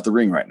I'll get out the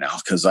ring right now,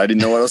 because I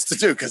didn't know what else to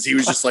do, because he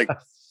was just like,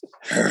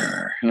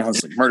 and I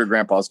was like, Murder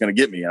Grandpa is going to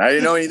get me. And I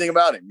didn't know anything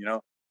about him,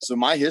 So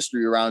my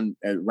history around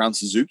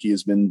Suzuki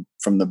has been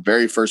from the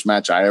very first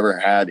match I ever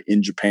had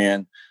in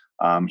Japan.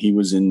 He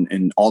was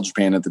in All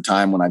Japan at the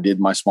time when I did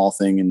my small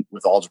thing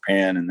with All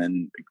Japan. And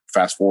then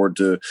fast forward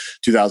to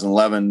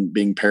 2011,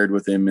 being paired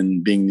with him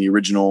and being the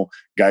original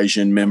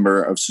Gaijin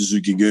member of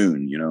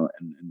Suzuki-gun,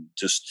 and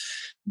just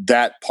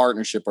that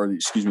partnership, or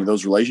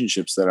those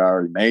relationships that I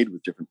already made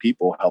with different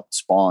people helped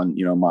spawn,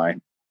 my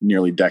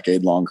nearly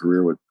decade-long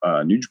career with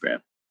New Japan.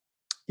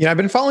 Yeah, I've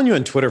been following you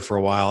on Twitter for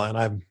a while, and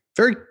I'm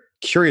very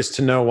curious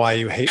to know why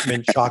you hate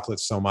mint chocolate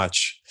so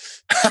much.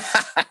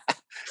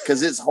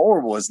 Because it's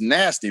horrible. It's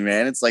nasty,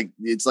 man. It's like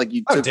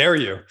you How dare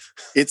you?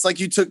 It's like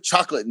you took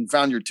chocolate and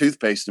found your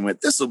toothpaste and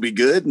went, this will be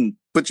good, and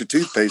put your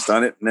toothpaste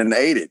on it and then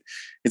ate it.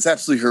 It's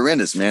absolutely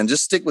horrendous, man.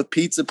 Just stick with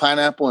pizza,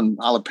 pineapple, and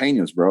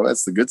jalapenos, bro.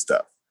 That's the good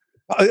stuff.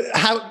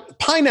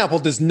 Pineapple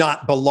does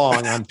not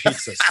belong on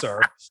pizza, sir.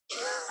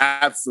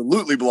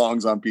 Absolutely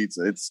belongs on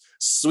pizza. It's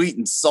sweet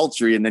and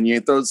sultry, and then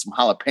you throw some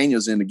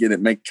jalapenos in to get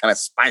it, make kind of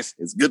spicy.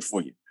 It's good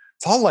for you.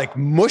 It's all like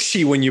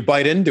mushy when you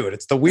bite into it.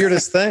 It's the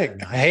weirdest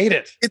thing. I hate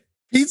it.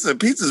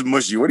 Pizza's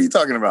mushy. What are you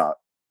talking about?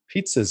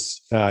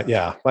 Pizza's,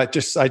 yeah. I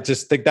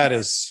just think that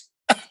is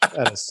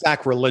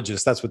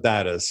sacrilegious. That's what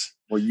that is.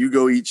 Well, you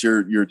go eat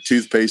your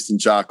toothpaste and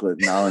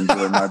chocolate, and I'll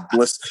enjoy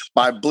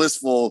my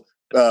blissful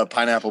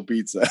pineapple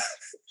pizza.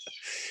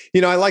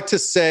 I like to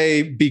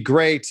say, be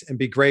great and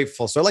be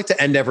grateful. So I like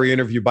to end every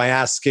interview by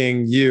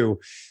asking you,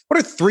 what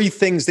are 3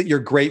 things that you're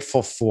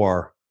grateful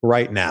for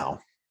right now?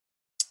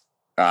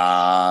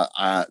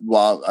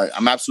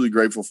 I'm absolutely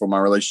grateful for my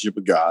relationship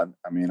with God.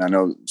 I mean, I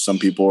know some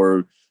people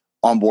are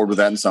on board with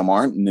that and some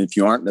aren't. And if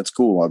you aren't, that's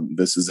cool.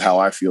 This is how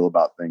I feel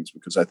about things,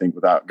 because I think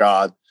without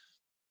God,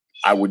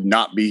 I would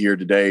not be here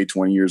today,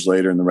 20 years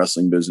later in the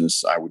wrestling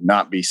business. I would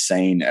not be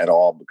sane at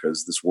all,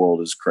 because this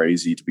world is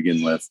crazy to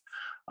begin with.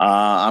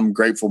 I'm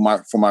grateful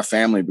for my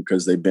family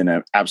because they've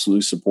been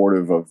absolutely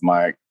supportive of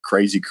my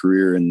crazy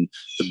career in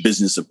the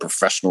business of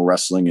professional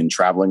wrestling and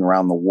traveling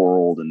around the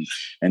world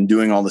and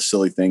doing all the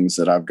silly things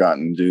that I've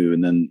gotten to do.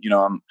 And then,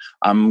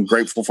 I'm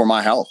grateful for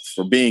my health,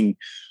 for being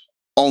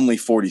only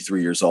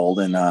 43 years old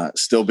and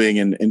still being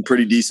in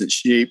pretty decent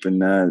shape and,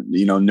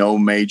 no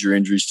major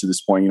injuries to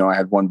this point. I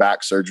had one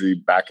back surgery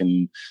back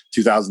in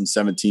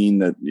 2017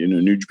 that,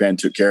 New Japan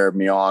took care of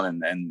me on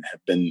and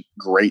have been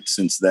great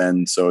since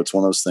then. So it's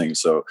one of those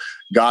things. So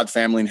God,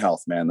 family, and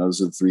health, man,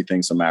 those are the three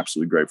things I'm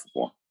absolutely grateful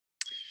for.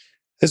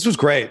 This was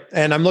great.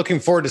 And I'm looking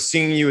forward to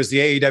seeing you as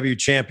the AEW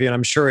champion.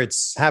 I'm sure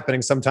it's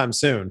happening sometime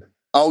soon.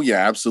 Oh,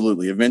 yeah,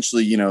 absolutely.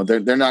 Eventually,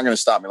 they're not going to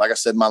stop me. Like I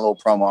said in my little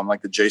promo, I'm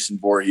like the Jason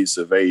Voorhees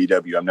of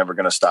AEW. I'm never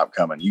going to stop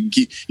coming. You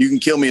can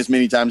kill me as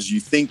many times as you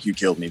think you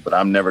killed me, but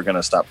I'm never going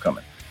to stop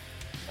coming.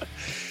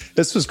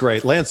 This was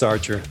great. Lance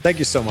Archer, thank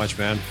you so much,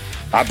 man.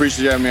 I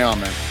appreciate you having me on,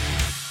 man.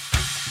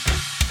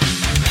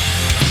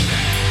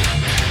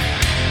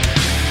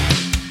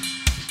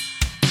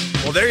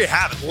 Well, there you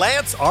have it.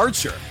 Lance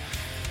Archer,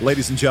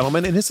 ladies and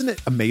gentlemen. And isn't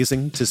it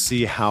amazing to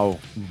see how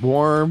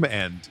warm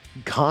and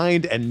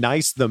kind and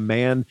nice the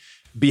man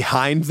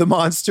behind the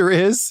monster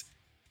is?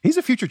 He's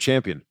a future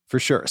champion for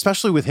sure,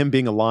 especially with him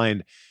being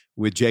aligned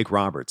with Jake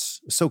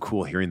Roberts. So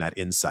cool hearing that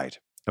insight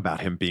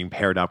about him being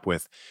paired up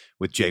with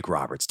Jake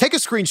Roberts. Take a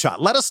screenshot.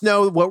 Let us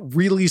know what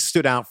really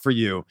stood out for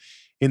you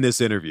in this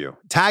interview.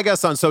 Tag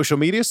us on social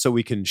media so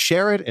we can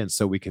share it and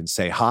so we can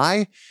say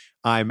hi.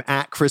 I'm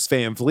at Chris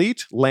Van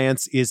Vliet.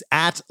 Lance is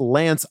at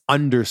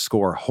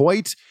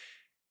Lance_Hoyt.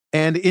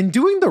 And in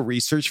doing the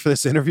research for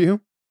this interview,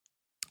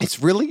 it's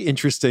really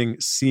interesting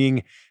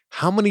seeing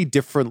how many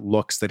different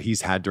looks that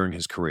he's had during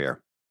his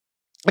career.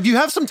 If you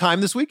have some time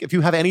this week, if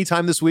you have any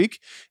time this week,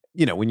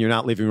 when you're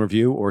not leaving a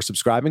review or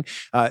subscribing,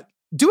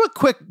 do a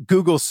quick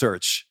Google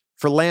search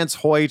for Lance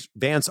Hoyt,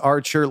 Lance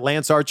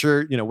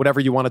Archer, whatever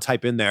you want to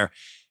type in there.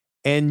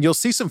 And you'll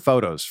see some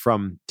photos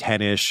from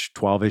 10-ish,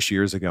 12-ish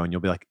years ago. And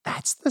you'll be like,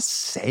 that's the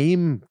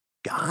same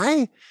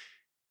guy?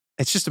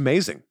 It's just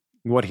amazing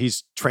what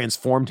he's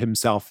transformed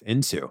himself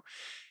into.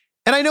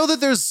 And I know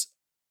that there's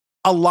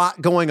a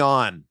lot going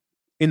on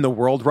in the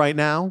world right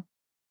now,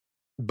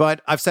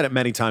 but I've said it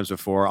many times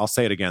before. I'll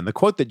say it again. The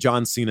quote that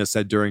John Cena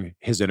said during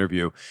his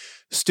interview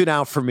stood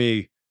out for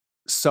me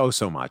so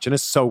much, and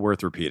it's so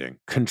worth repeating.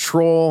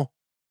 Control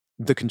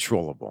the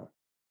controllable.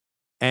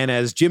 And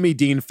as Jimmy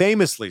Dean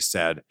famously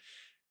said,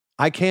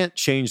 I can't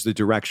change the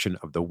direction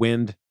of the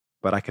wind,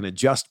 but I can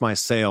adjust my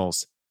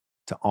sails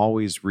to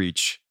always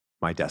reach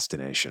my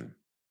destination.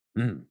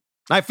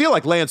 I feel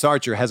like Lance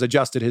Archer has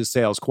adjusted his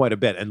sails quite a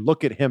bit, and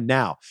look at him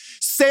now,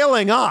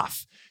 sailing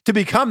off to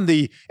become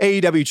the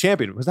AEW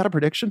champion. Was that a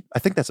prediction? I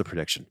think that's a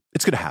prediction.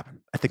 It's going to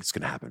happen. I think it's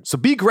going to happen. So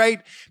be great,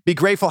 be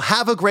grateful,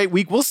 have a great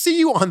week. We'll see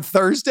you on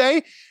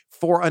Thursday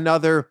for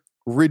another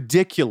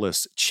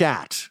ridiculous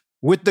chat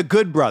with the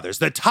Good Brothers,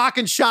 the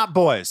Talking Shop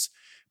Boys,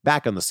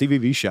 back on the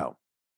CVV Show.